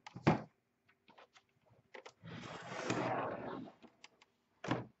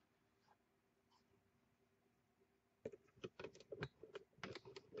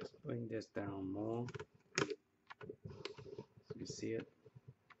 Just bring this down more so you see it.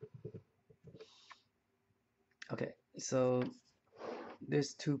 Okay, so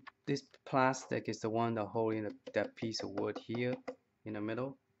this plastic is the one that holding that piece of wood here in the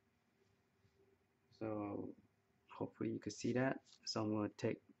middle. So hopefully you can see that. So I'm going to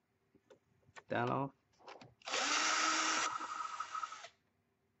take that off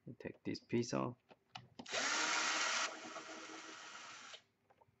and take this piece off.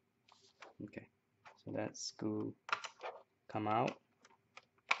 Okay, so that screw come out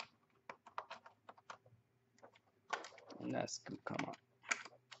and that screw come out.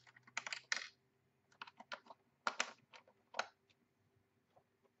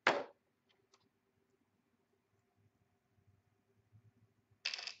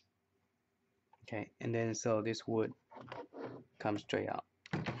 Okay, and then so this wood comes straight out.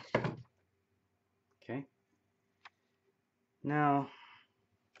 Okay, now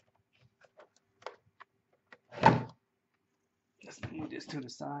let's move this to the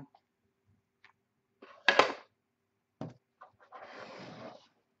side.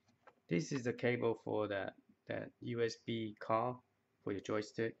 This is the cable for that USB car for your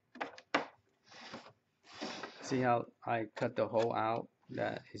joystick. See how I cut the hole out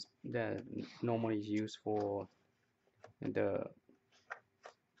that normally is used for the.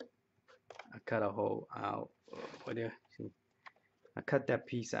 I cut a hole out over there. See, I cut that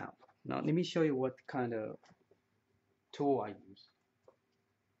piece out. Now let me show you what kind of tool I use.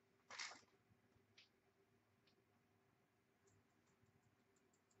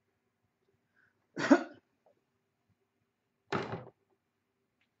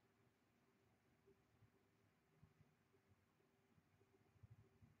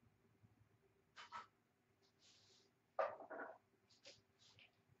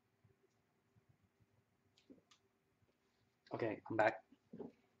 Okay, I'm back.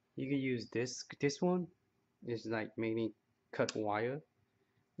 You can use this one. It's like mainly cut wire.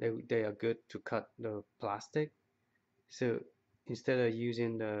 They are good to cut the plastic. So instead of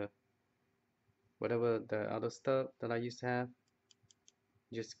using the whatever the other stuff that I used to have,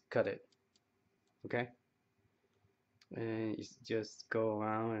 just cut it. Okay, and you just go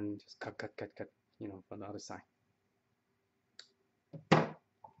around and just cut, you know, from the other side.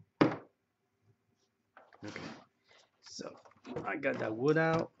 Okay, so I got that wood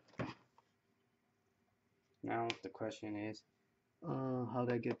out. Now the question is, how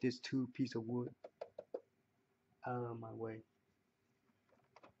do I get this 2 piece of wood out of my way?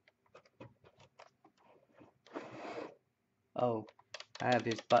 Oh, I have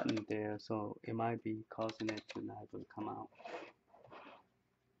this button there, so it might be causing it to not able to come out.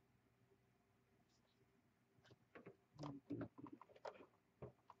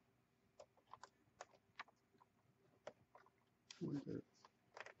 wonder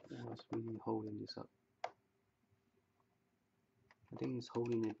what's really holding this up. I think it's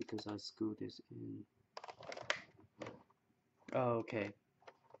holding it because I screwed this in. Oh, okay.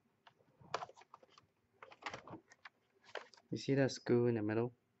 You see that screw in the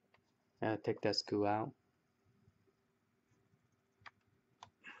middle? I'll take that screw out.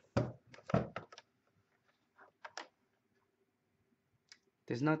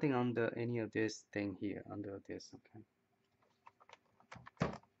 There's nothing under any of this thing here, under this, okay?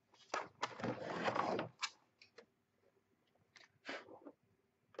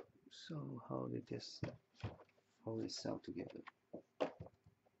 So how did this hold itself together?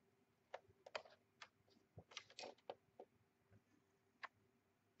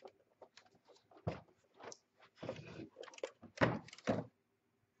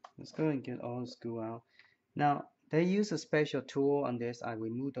 Let's go and get all the screw out. Now, they use a special tool on this. I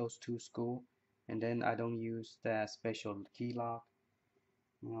remove those two screws, and then I don't use that special key lock.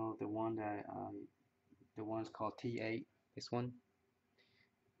 You know, the one that the one's called T8. This one.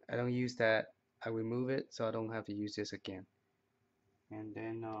 I don't use that. I remove it so I don't have to use this again. And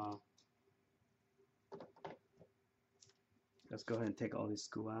then let's go ahead and take all this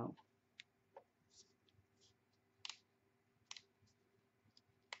screw out.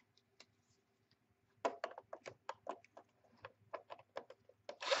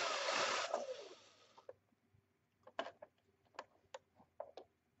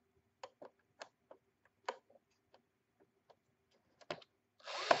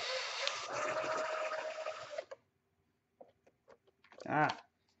 Ah,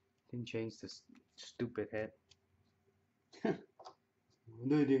 didn't change the stupid head.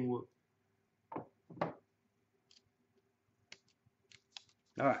 No, it didn't work.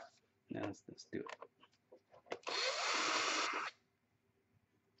 Alright, now let's do it.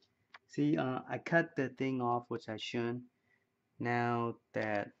 See, I cut the thing off, which I shouldn't. Now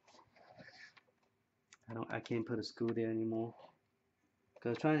that I can't put a screw there anymore. Cause I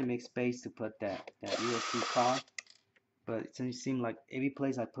was trying to make space to put that USB card, but it seems like every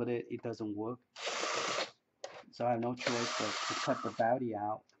place I put it, it doesn't work. So I have no choice but to cut the battery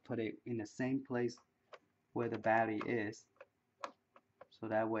out, put it in the same place where the battery is, so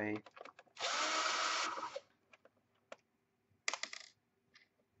that way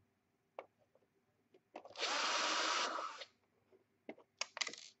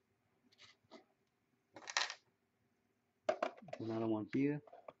another one here.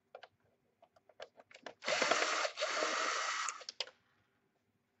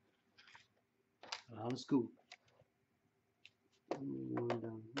 A lot of screw. One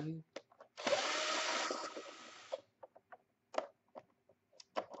down here.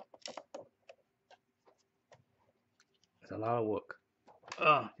 It's a lot of work.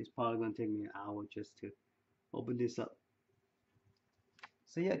 It's probably gonna take me an hour just to open this up.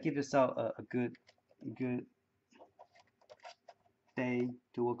 So yeah, give yourself a good day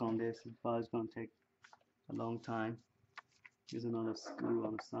to work on this. It's probably gonna take a long time. Here's another screw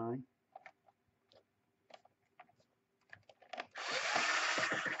on the side.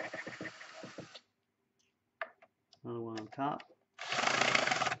 Another one on top.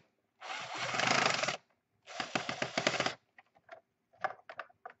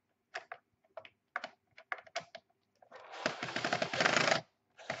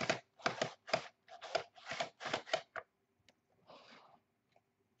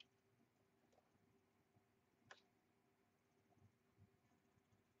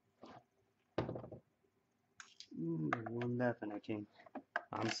 One left and I can't.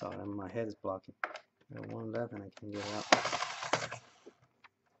 I'm sorry, my head is blocking. Got one left and I can't get it out.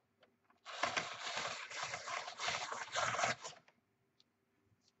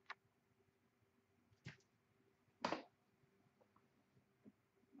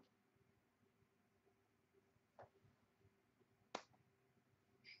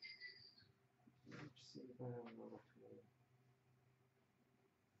 Let's see if I have another tool.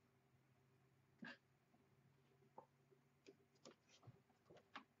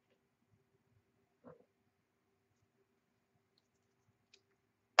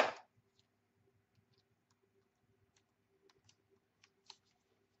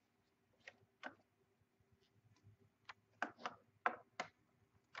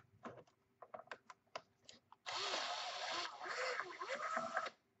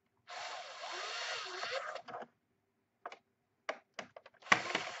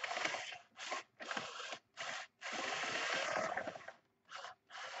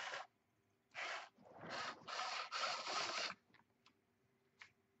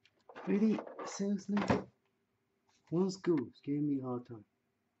 Really? Seriously? One screw is giving me a hard time.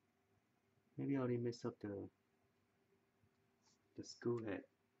 Maybe I already messed up the... screw head.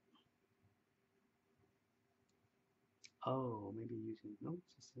 Oh, maybe using no,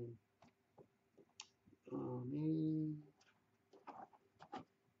 it's the same. Maybe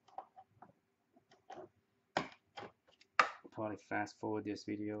probably fast forward this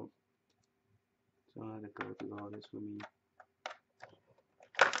video. So I have to go through all this with me.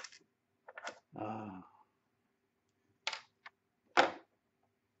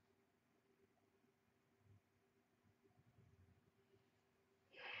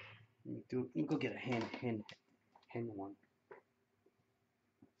 Let me go get a hand one.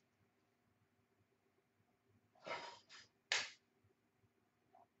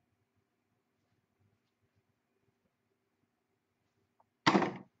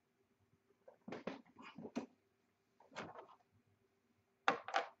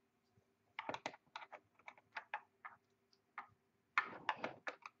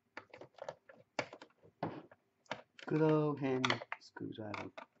 Good old hand screwdriver.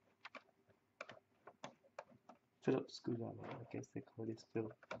 Phillips screwdriver, I guess they call this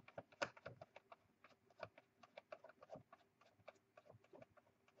Phillips.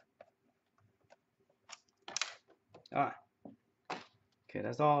 Alright. Okay,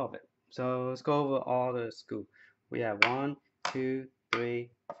 that's all of it. So let's go over all the screw. We have 1, 2, 3,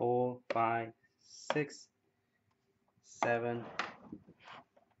 4, 5, 6, 7,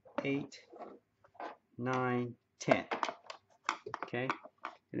 8, 9, 10. Okay,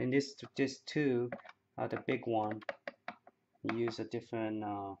 and then this two are the big one. You use a different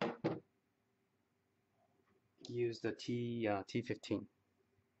use the T15.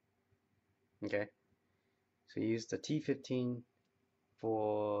 Okay, so use the T15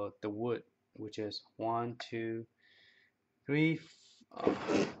 for the wood, which is 1, 2, 3,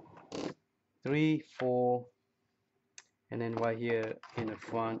 3, 4, and then right here in the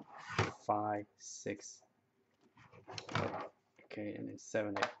front 5, 6. Okay, and then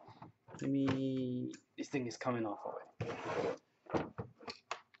 7, 8. Let me. This thing is coming off already.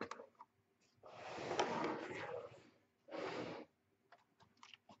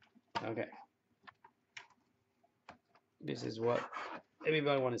 Okay. This is what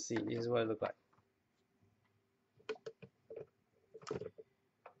everybody want to see. This is what it looks like.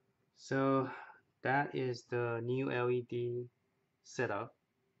 So that is the new LED setup.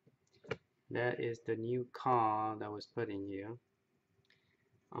 That is the new car that was put in here.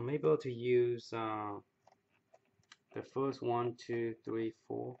 I'm able to use the first 1, 2, 3,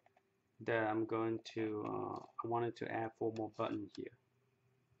 4. That I'm going to. I wanted to add 4 more buttons here.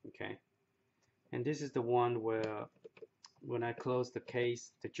 Okay. And this is the one where when I close the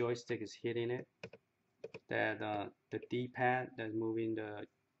case, the joystick is hitting it. That the D-pad that's moving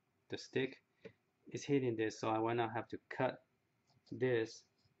the stick is hitting this, so I will not have to cut this,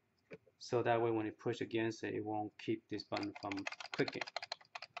 so that way when you push against it, it won't keep this button from clicking.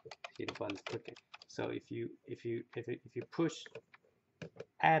 See, the button's clicking. So if you push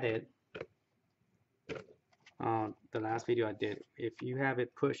at it, the last video I did, if you have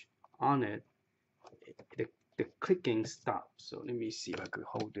it push on it, the clicking stops. So let me see if I could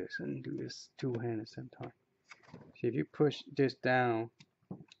hold this and do this two hands at the same time. So if you push this down,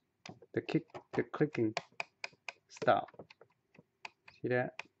 the clicking stop. See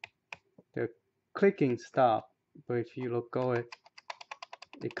that? The clicking stop, but if you let go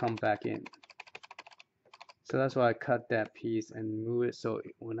it comes back in. So that's why I cut that piece and move it so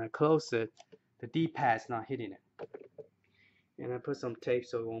when I close it, the D-pad's not hitting it. And I put some tape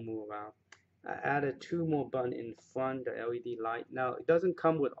so it won't move around. I added 2 more buttons in front, the LED light. Now it doesn't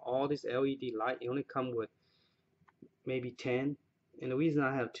come with all this LED light, it only comes with maybe 10. And the reason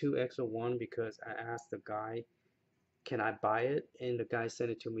I have 2 extra one because I asked the guy, can I buy it? And the guy sent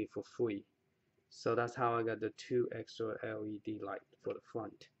it to me for free. So that's how I got the 2 extra LED light for the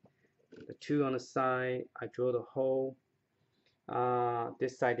front. The 2 on the side, I drilled a hole.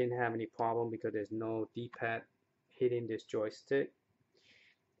 This side didn't have any problem because there's no D-pad hitting this joystick.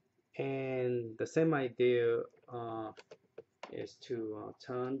 And the same idea is to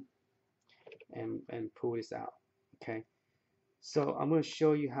turn and pull this out. Okay, so I'm going to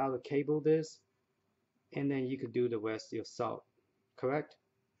show you how to cable this, and then you could do the rest yourself. Correct?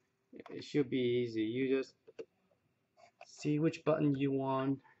 It should be easy. You just see which button you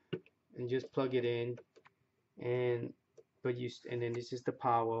want and just plug it in, and then this is the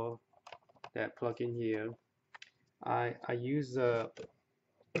power that plug in here. I use the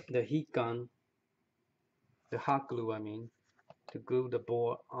heat gun, the hot glue, I mean, to glue the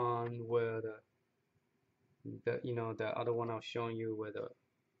board on where the other one I was showing you, where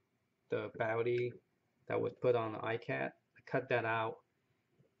the battery that was put on the Icade. I cut that out,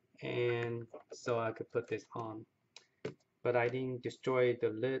 and so I could put this on. but I didn't destroy the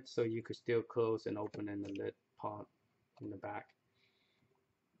lid, so you could still close and open in the lid part in the back.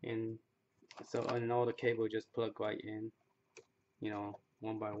 And so and all the cable just plug right in, you know,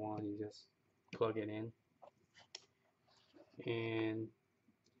 one by one. You just plug it in.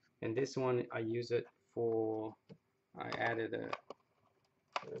 And this one I use it for, I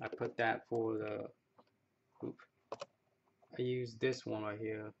put that for the, I use this one right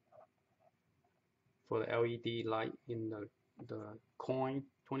here for the LED light in the coin,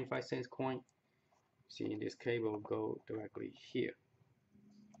 25 cents coin. See, this cable go directly here,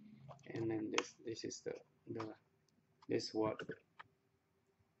 and then this is this what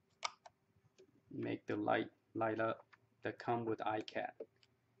make the light up that come with Icade,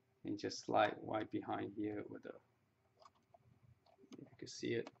 and just slide right behind here with the, if you can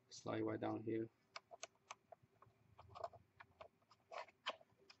see it, slide right down here,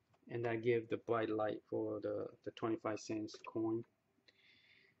 and that give the bright light for the 25 cents coin.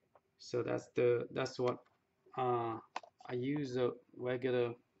 So that's what I use a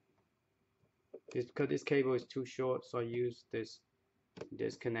regular, because this cable is too short, so I use this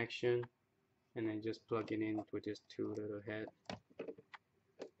connection, and then just plug it in with just two little head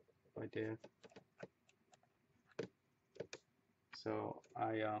right there. So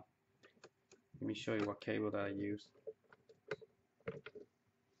let me show you what cable that I use.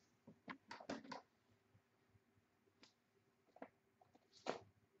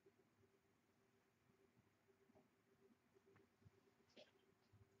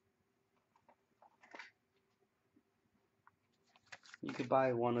 You could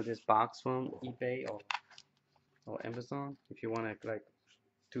buy one of this box from eBay or Amazon if you want to, like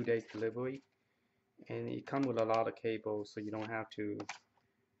 2 days delivery, and it comes with a lot of cables, so you don't have to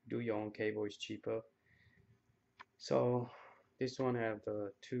do your own cable. It's cheaper. So this one have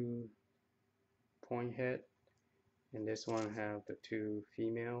the 2 point head, and this one have the 2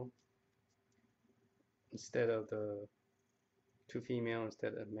 female instead of the 2 female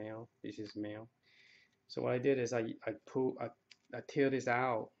instead of male. This is male. So what I did is I tear this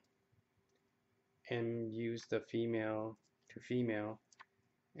out and use the female to female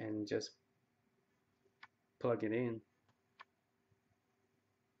and just plug it in.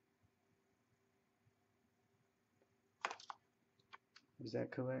 Is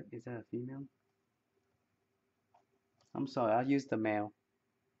that correct? Is that a female? I'm sorry, I used the male.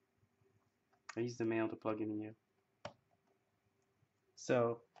 I used the male to plug it in here.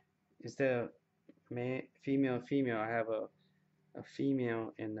 So instead of female, I have a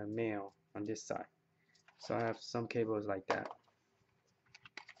female and a male on this side. So I have some cables like that.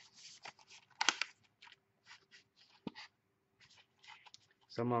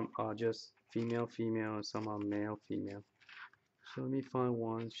 Some of them are just female, and some are male, female. So let me find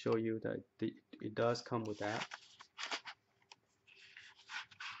one, show you that it does come with that.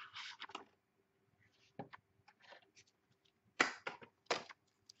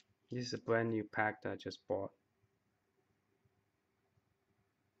 This is a brand new pack that I just bought.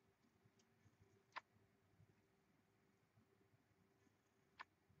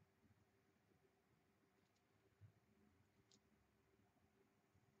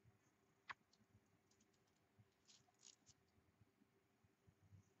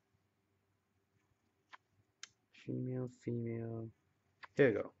 Female. Here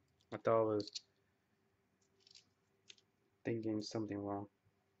you go. I thought I was thinking something wrong.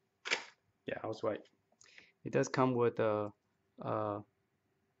 Yeah, I was right. It does come with a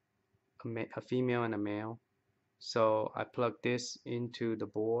female and a male. So I plug this into the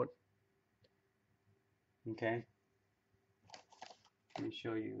board. Okay. Let me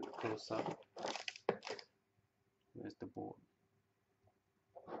show you close up. Where's the board?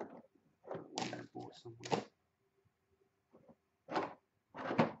 Where's the board somewhere?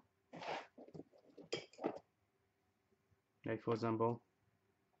 Like for example,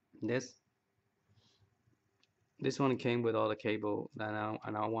 this one came with all the cable,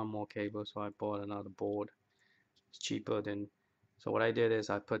 and I want more cable, so I bought another board. It's cheaper than. So what I did is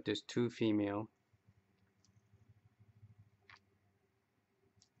I put this 2 female,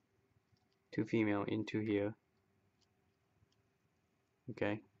 into here.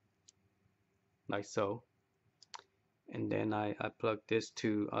 Okay, like so. And then I plug this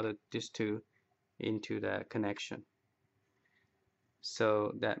 2 into that connection.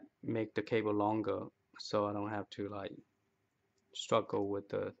 So that make the cable longer, so I don't have to like struggle with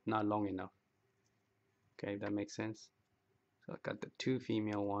the not long enough. Okay, that makes sense. So I got the 2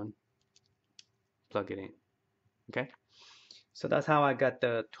 female one, plug it in. Okay, so that's how I got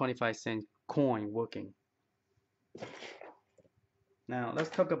the 25 cent coin working. Now let's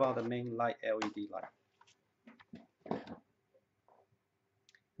talk about the main light, LED light.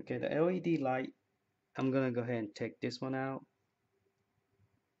 Okay, the LED light, I'm gonna go ahead and take this one out.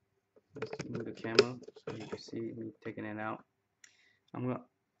 Let's move the camera so you can see me taking it out. I'm gonna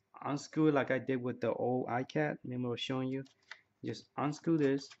unscrew it like I did with the old Icade. Remember I was showing you? Just unscrew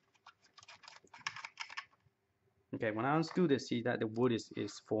this. Okay, when I unscrew this, see that the wood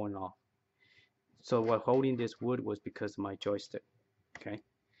is falling off. So what holding this wood was because of my joystick. Okay,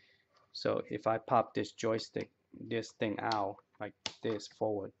 so if I pop this joystick, this thing out like this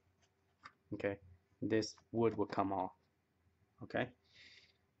forward, okay, this wood will come off. Okay,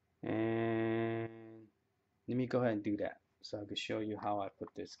 and let me go ahead and do that so I can show you how I put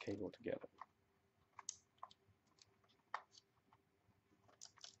this cable together.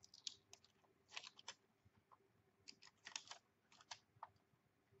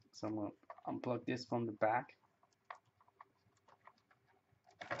 So I'm going to unplug this from the back.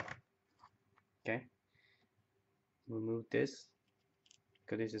 Okay, remove this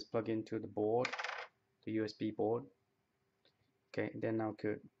because this is plugged into the board, the USB board. Okay, then I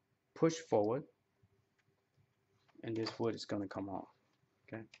could push forward and this wood is going to come off.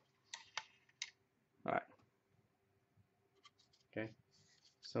 Okay, all right. Okay,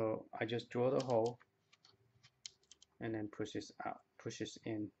 so I just drill the hole and then push this out, pushes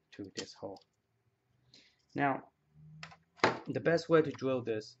into this hole. Now, the best way to drill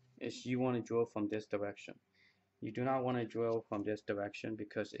this is you want to drill from this direction. You do not want to drill from this direction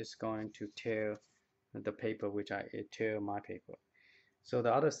because it's going to tear the paper, which it tear my paper. So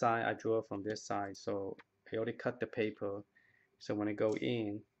the other side I drill from this side, so I already cut the paper, so when I go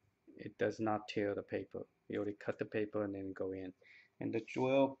in, it does not tear the paper. You already cut the paper and then go in. And the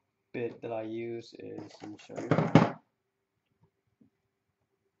drill bit that I use is, let me show you.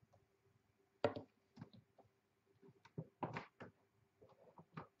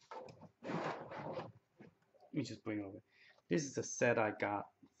 Let me just bring it over. This is a set I got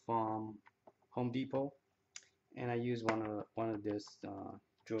from Home Depot, and I use one of this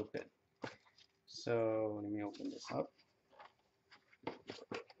drill bit. So let me open this up.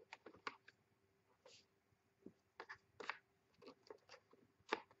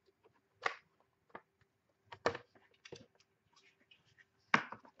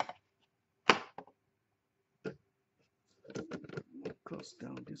 Close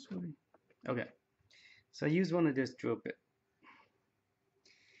down this way. Okay, so I use one of this drill bit,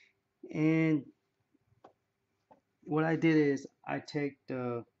 and what I did is I take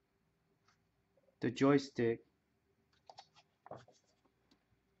the joystick,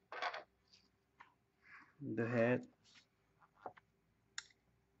 the head,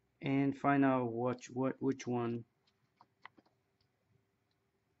 and find out which one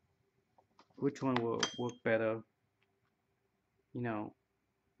will work better. You know,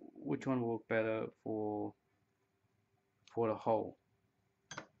 which one will work better for the hole.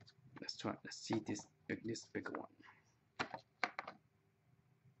 Let's try. Let's see this bigger one.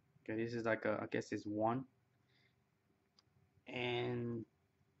 Okay, this is like I guess it's 1, and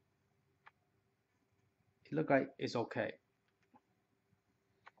it look like it's okay.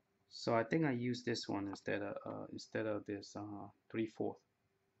 So I think I use this one instead of this 3/4.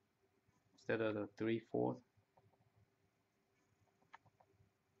 Instead of the 3/4,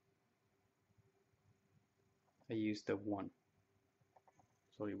 I use the 1.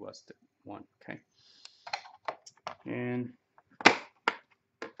 So it was the 1. Okay, and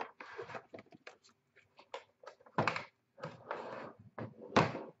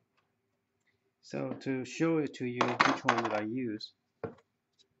so to show it to you which one did I use,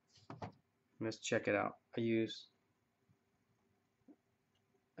 let's check it out. I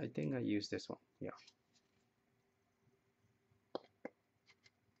think I used this one.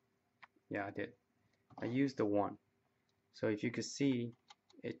 Yeah, I did. I used the 1. So if you could see,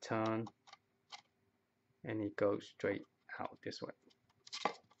 it turned and it goes straight out this way.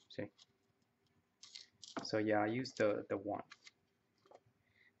 See? So yeah, I used the 1.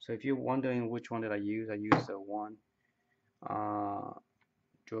 So if you're wondering which one did I use the 1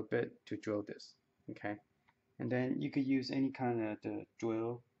 drill bit to drill this. Okay, and then you could use any kind of the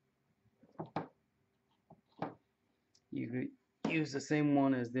drill. You could use the same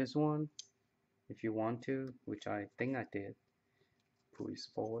one as this one if you want to, which I think I did. Push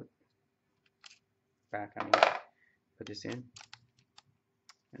forward, back, I mean, put this in,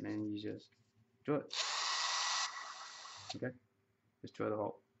 and then you just drill it. Okay, just drill the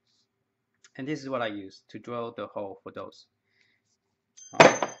hole. And this is what I use to drill the hole for those.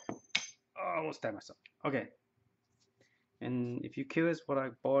 Almost stabbed myself. Okay. And if you're curious what I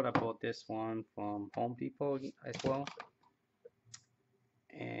bought this one from Home Depot as well.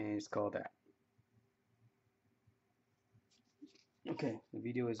 And it's called that. Okay, the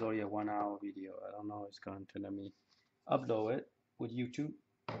video is already a 1 hour video. I don't know it's going to let me upload it with YouTube.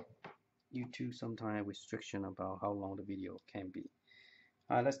 YouTube sometimes restriction about how long the video can be.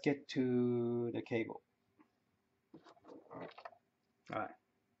 Alright, let's get to the cable. Alright,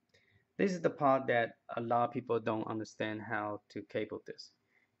 this is the part that a lot of people don't understand how to cable this.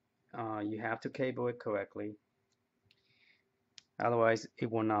 You have to cable it correctly, otherwise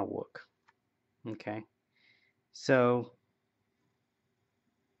it will not work. Okay, so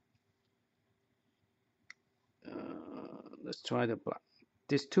let's try the black.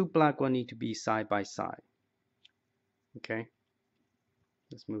 These two black ones need to be side by side. Okay,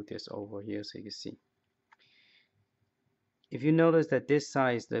 let's move this over here so you can see. If you notice that this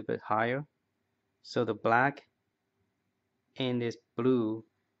side is a little bit higher, so the black and this blue.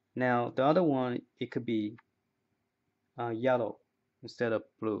 Now the other one, it could be yellow instead of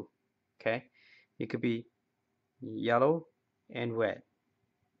blue. Okay, it could be yellow and red.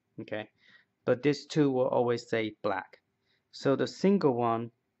 Okay, but this two will always say black. So the single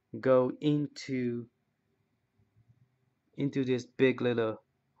one go into this big little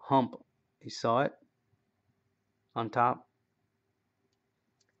hump. You saw it on top.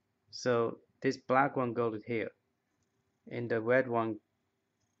 So this black one goes here, and the red one.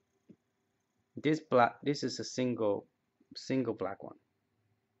 This is a single black one.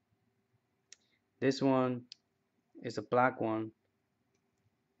 This one is a black one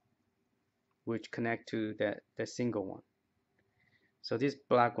which connect to the single one. So this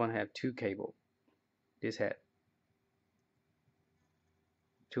black one have two cable. This had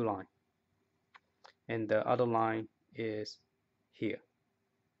two line, and the other line is here.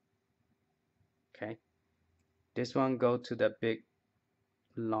 Okay, this one go to the big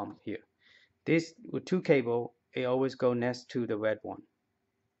lump here. This with two cable, it always go next to the red one.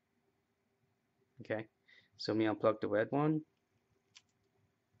 Okay, so let me unplug the red one,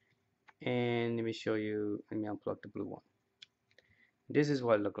 and let me show you. Let me unplug the blue one. This is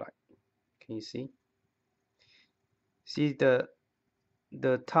what it look like. Can you see? See the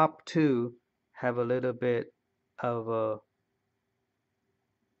top two have a little bit of a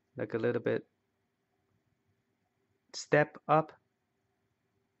like a little bit step up,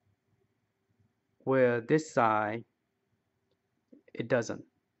 where this side it doesn't.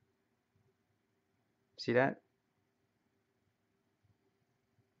 See that?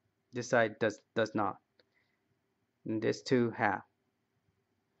 This side does not. And this two have.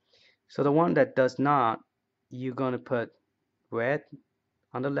 So the one that does not, you're gonna put red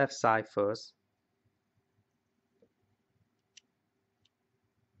on the left side first.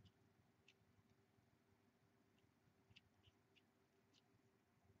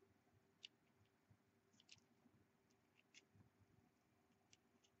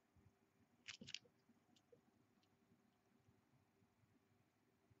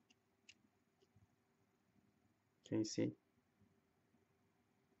 Can you see?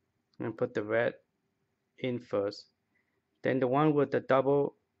 And put the red in first. Then the one with the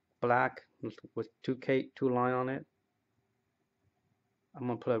double black with two line on it, I'm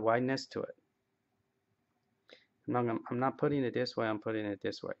gonna put it right next to it. I'm not putting it this way, I'm putting it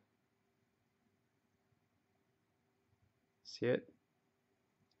this way. See it?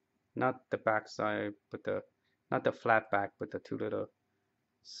 Not the back side, but not the flat back, but the two little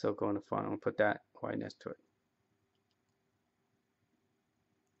circle in the front. I'm gonna put that right next to it.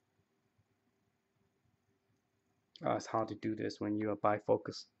 Oh, it's hard to do this when you are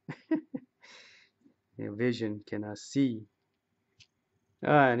bifocus. Your vision cannot see.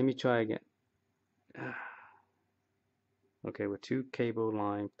 Alright, let me try again. Okay, with two cable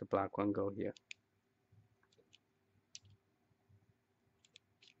lines, the black one go here.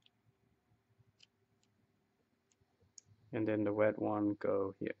 And then the red one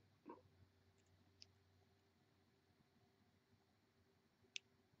go here.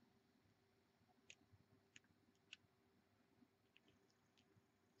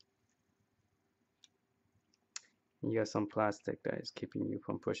 You got some plastic that is keeping you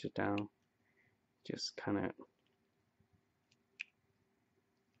from push it down. Just kind of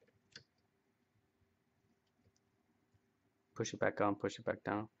push it back on, push it back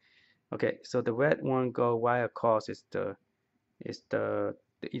down. Okay, so the red one go right across is the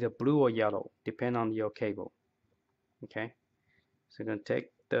either blue or yellow, depend on your cable. Okay, so you're gonna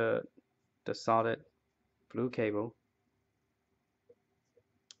take the solid blue cable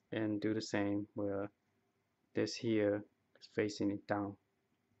and do the same where this here is facing it down.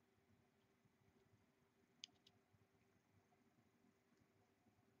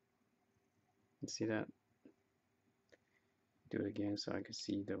 You see that? Do it again so I can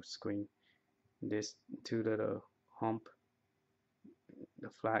see the screen. This two little hump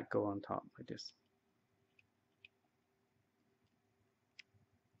flat go on top like this.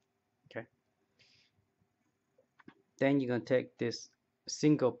 Okay. Then you're gonna take this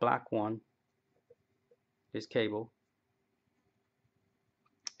single black one, this cable,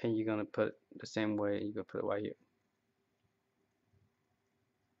 and you're gonna put it the same way. You're gonna put it right here.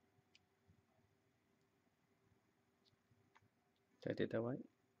 Did I did that right?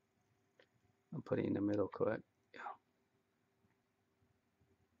 I'll put it in the middle, correct? Yeah.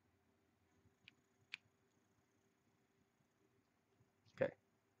 Okay.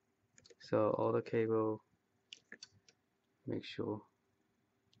 So all the cable, make sure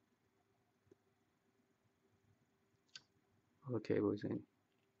all the cables in.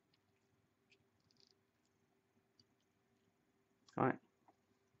 All right.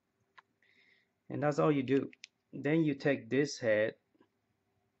 And that's all you do. Then you take this head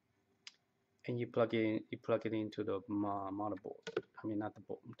and you plug it into the motherboard. I mean, not the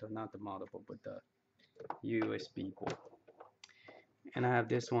motherboard, but the USB board. And I have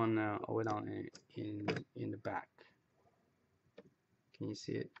this one over down in the back. Can you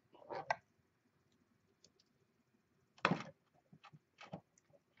see it?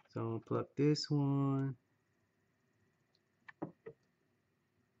 So I'll plug this one.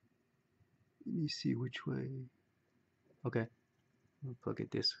 Let me see which way. Okay, I'll plug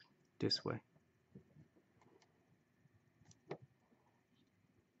it this way.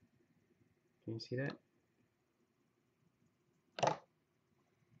 Can you see that?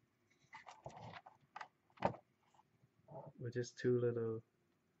 With just two little.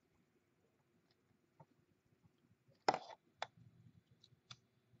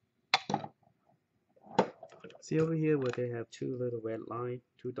 See over here where they have two little red line,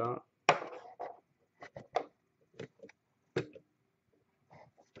 two dots.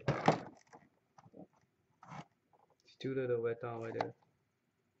 Two little red dot right there.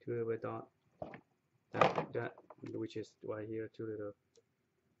 Two little red dot. That which is right here. Two little.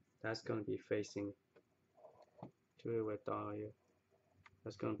 That's gonna be facing. Two little red dot here.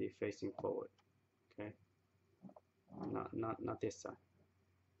 That's gonna be facing forward. Okay. Not this side.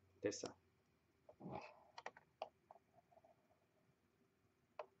 This side.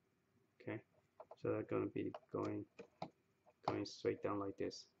 Okay. So they're gonna be going straight down like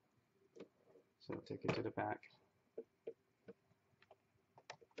this. So I'll take it to the back.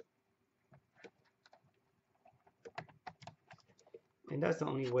 And that's the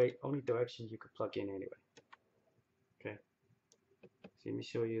only direction you could plug in anyway. Okay. So let me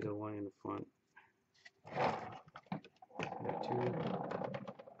show you the one in the front.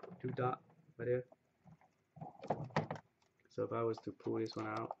 Two dot right there. So if I was to pull this one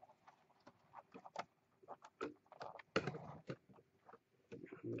out,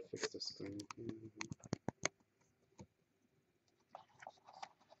 let me fix the screen.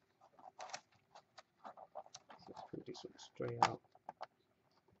 Let's pull this one straight out.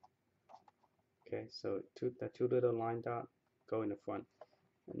 Okay, so the two little line dot go in the front,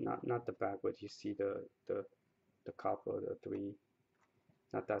 and not the back, but you see the copper, the three,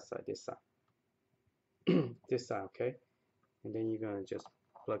 not that side, this side. This side, okay? And then you're gonna just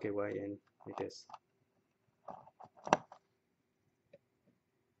plug it right in like this.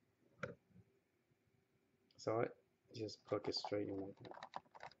 So just plug it straight in like that.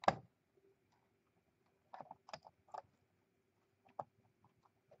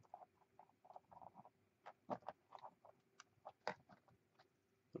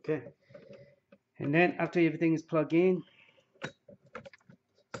 Okay, and then after everything is plugged in,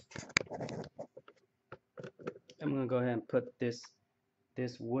 I'm gonna go ahead and put this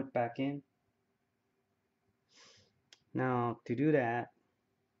wood back in. Now to do that,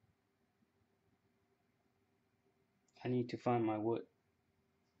 I need to find my wood.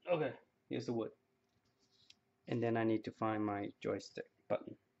 Okay, here's the wood. And then I need to find my joystick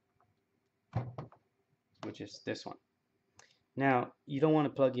button, which is this one. Now you don't want to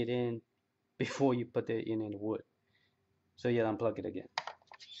plug it in before you put it in the wood, so you unplug it again.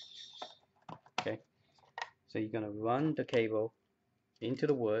 Okay, so you're gonna run the cable into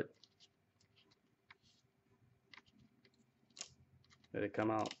the wood, let it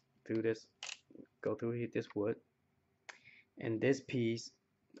come out through this, go through this wood, and this piece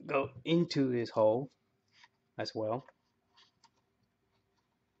go into this hole as well,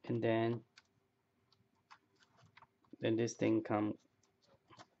 and then this thing come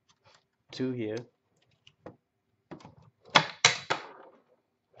to here.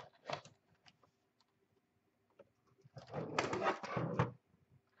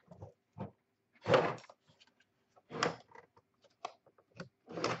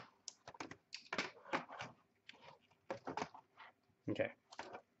 Okay,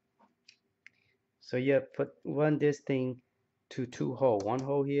 So yeah, run this thing to two holes, one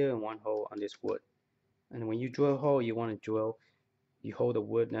hole here and one hole on this wood. And when you drill a hole, you want to drill, you hold the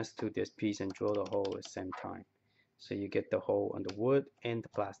wood next to this piece and drill the hole at the same time. So you get the hole on the wood and the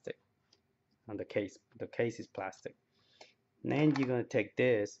plastic on the case. The case is plastic. And then you're going to take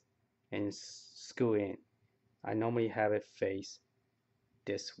this and screw in. I normally have it face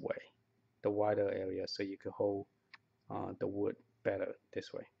this way, the wider area, so you can hold the wood better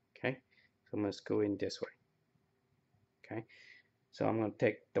this way. Okay, so I'm going to screw in this way. Okay, so I'm going to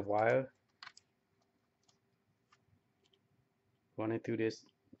take the wire, run it through this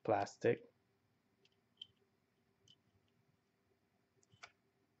plastic.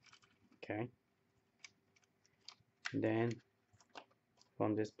 Okay, and then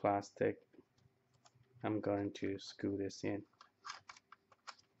from this plastic I'm going to screw this in,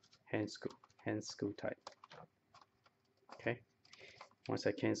 hand screw type. Okay, once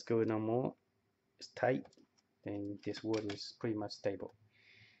I can't screw it no more, it's tight, then this wood is pretty much stable.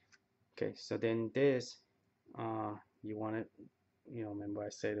 Okay, so then this you want it, remember I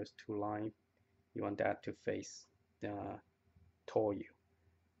said there's two lines, you want that to face toward you,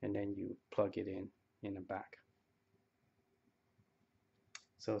 and then you plug it in the back.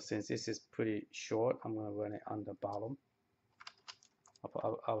 So since this is pretty short, I'm going to run it on the bottom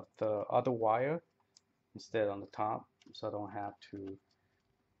of the other wire instead on the top, so I don't have to,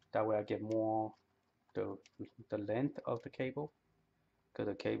 that way I get more the length of the cable, because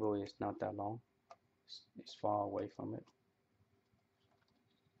the cable is not that long, it's far away from it.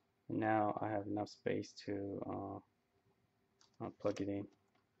 Now I have enough space to plug it in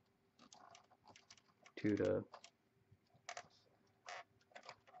to the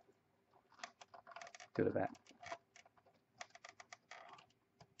back.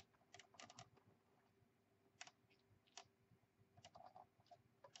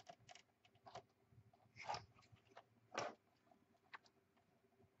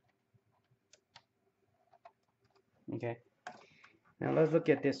 Okay, now let's look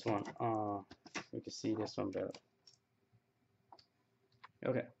at this one. We can see this one better.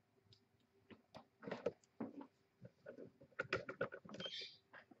 Okay.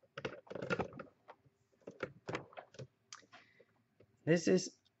 This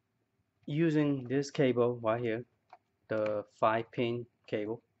is using this cable right here, the 5-pin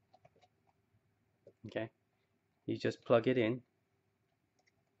cable. Okay, you just plug it in,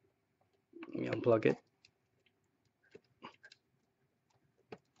 you unplug it,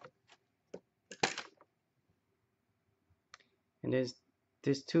 and there's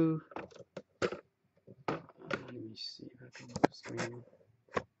two. Let me see if I can move the screen.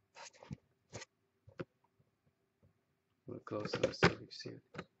 We're closer so you can see it.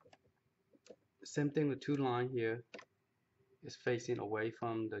 Same thing with two line here. It's facing away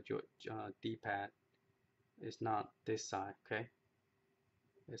from the D-pad. It's not this side, okay?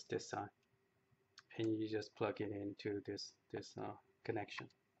 It's this side, and you just plug it into this connection.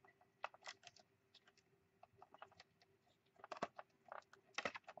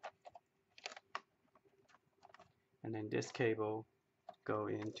 And then this cable go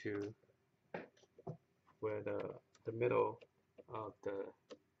into where the middle of the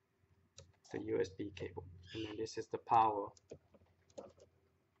USB cable, and then this is the power.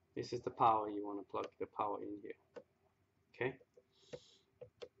 This is the power, you want to plug the power in here. Okay,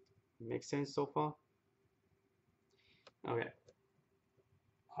 makes sense so far? Okay.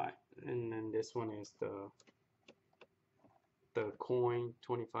 Alright, and then this one is the coin,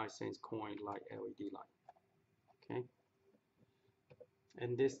 25-cent coin light, LED light. Okay,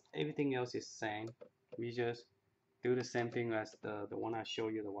 and this, everything else is same. We just do the same thing as the one I show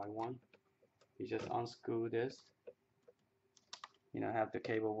you, the white one. You just unscrew this, have the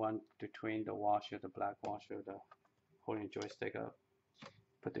cable run between the washer, the black washer, the holding the joystick up,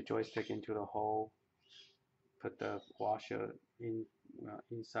 put the joystick into the hole, put the washer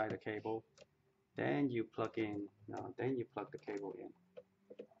inside the cable, then you plug in, then you plug the cable in.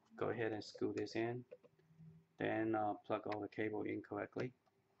 Go ahead and screw this in, then plug all the cable in correctly,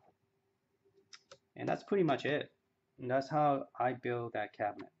 and that's pretty much it. And that's how I build that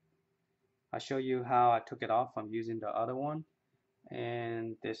cabinet. I show you how I took it off from using the other one,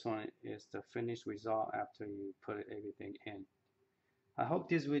 and this one is the finished result after you put everything in. I hope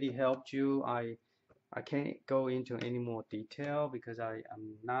this really helped you. I can't go into any more detail because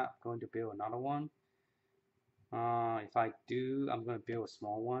I'm not going to build another one. If I do, I'm going to build a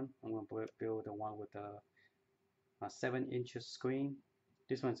small one. I'm going to build the one with a 7-inch screen.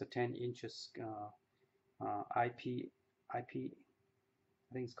 This one's a 10-inch I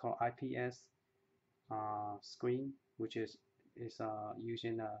think it's called IPS screen, which is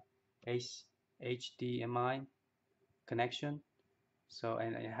using a HDMI connection. So,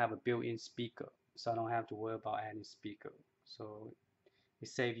 and I have a built-in speaker, so I don't have to worry about adding speaker. So it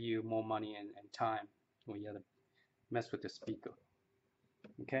saves you more money and time when you have to mess with the speaker.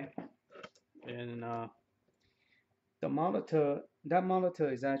 Okay, and the monitor, that monitor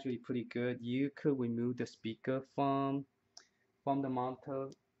is actually pretty good. You could remove the speaker from the monitor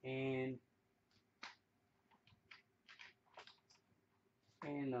and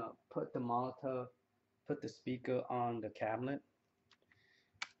put the speaker on the cabinet.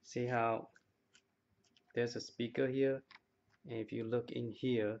 See how there's a speaker here, and if you look in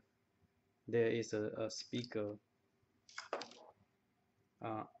here, there is a speaker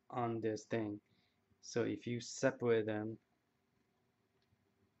on this thing. So if you separate them,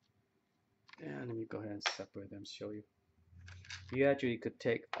 and let me go ahead and separate them, show you. You actually could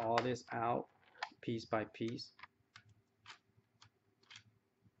take all this out piece by piece.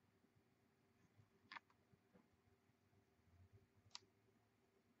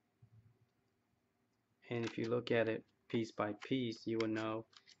 And if you look at it piece by piece, you will know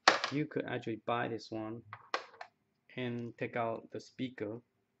you could actually buy this one and take out the speaker.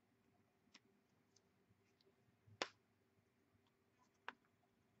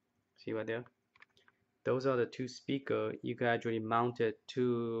 See right there? Those are the two speakers. You can actually mount it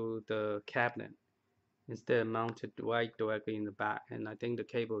to the cabinet instead of mounted right directly in the back. And I think the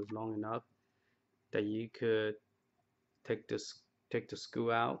cable is long enough that you could take the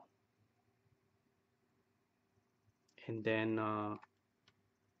screw out and then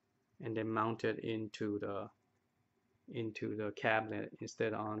mount it into the cabinet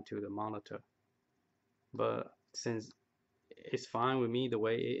instead of onto the monitor. But since it's fine with me the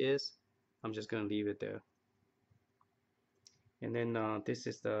way it is, I'm just gonna leave it there. And then this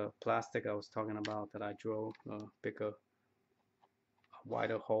is the plastic I was talking about that I drilled a bigger,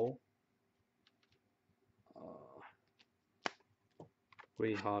 wider hole.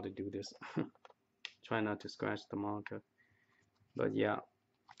 Really hard to do this. Try not to scratch the monitor. But yeah,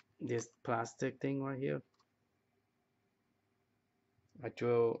 this plastic thing right here, I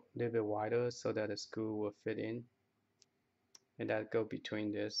drill a little bit wider so that the screw will fit in, and that go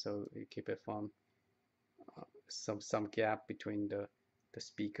between this, so you keep it from some gap between the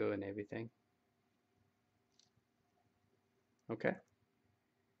speaker and everything. Okay,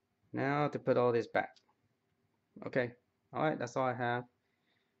 now to put all this back. Okay, all right, that's all I have.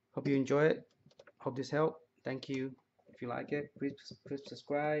 Hope you enjoy it. Hope this helped. Thank you. If you like it, please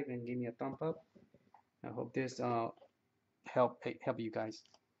subscribe and give me a thumb up. I hope this help you guys.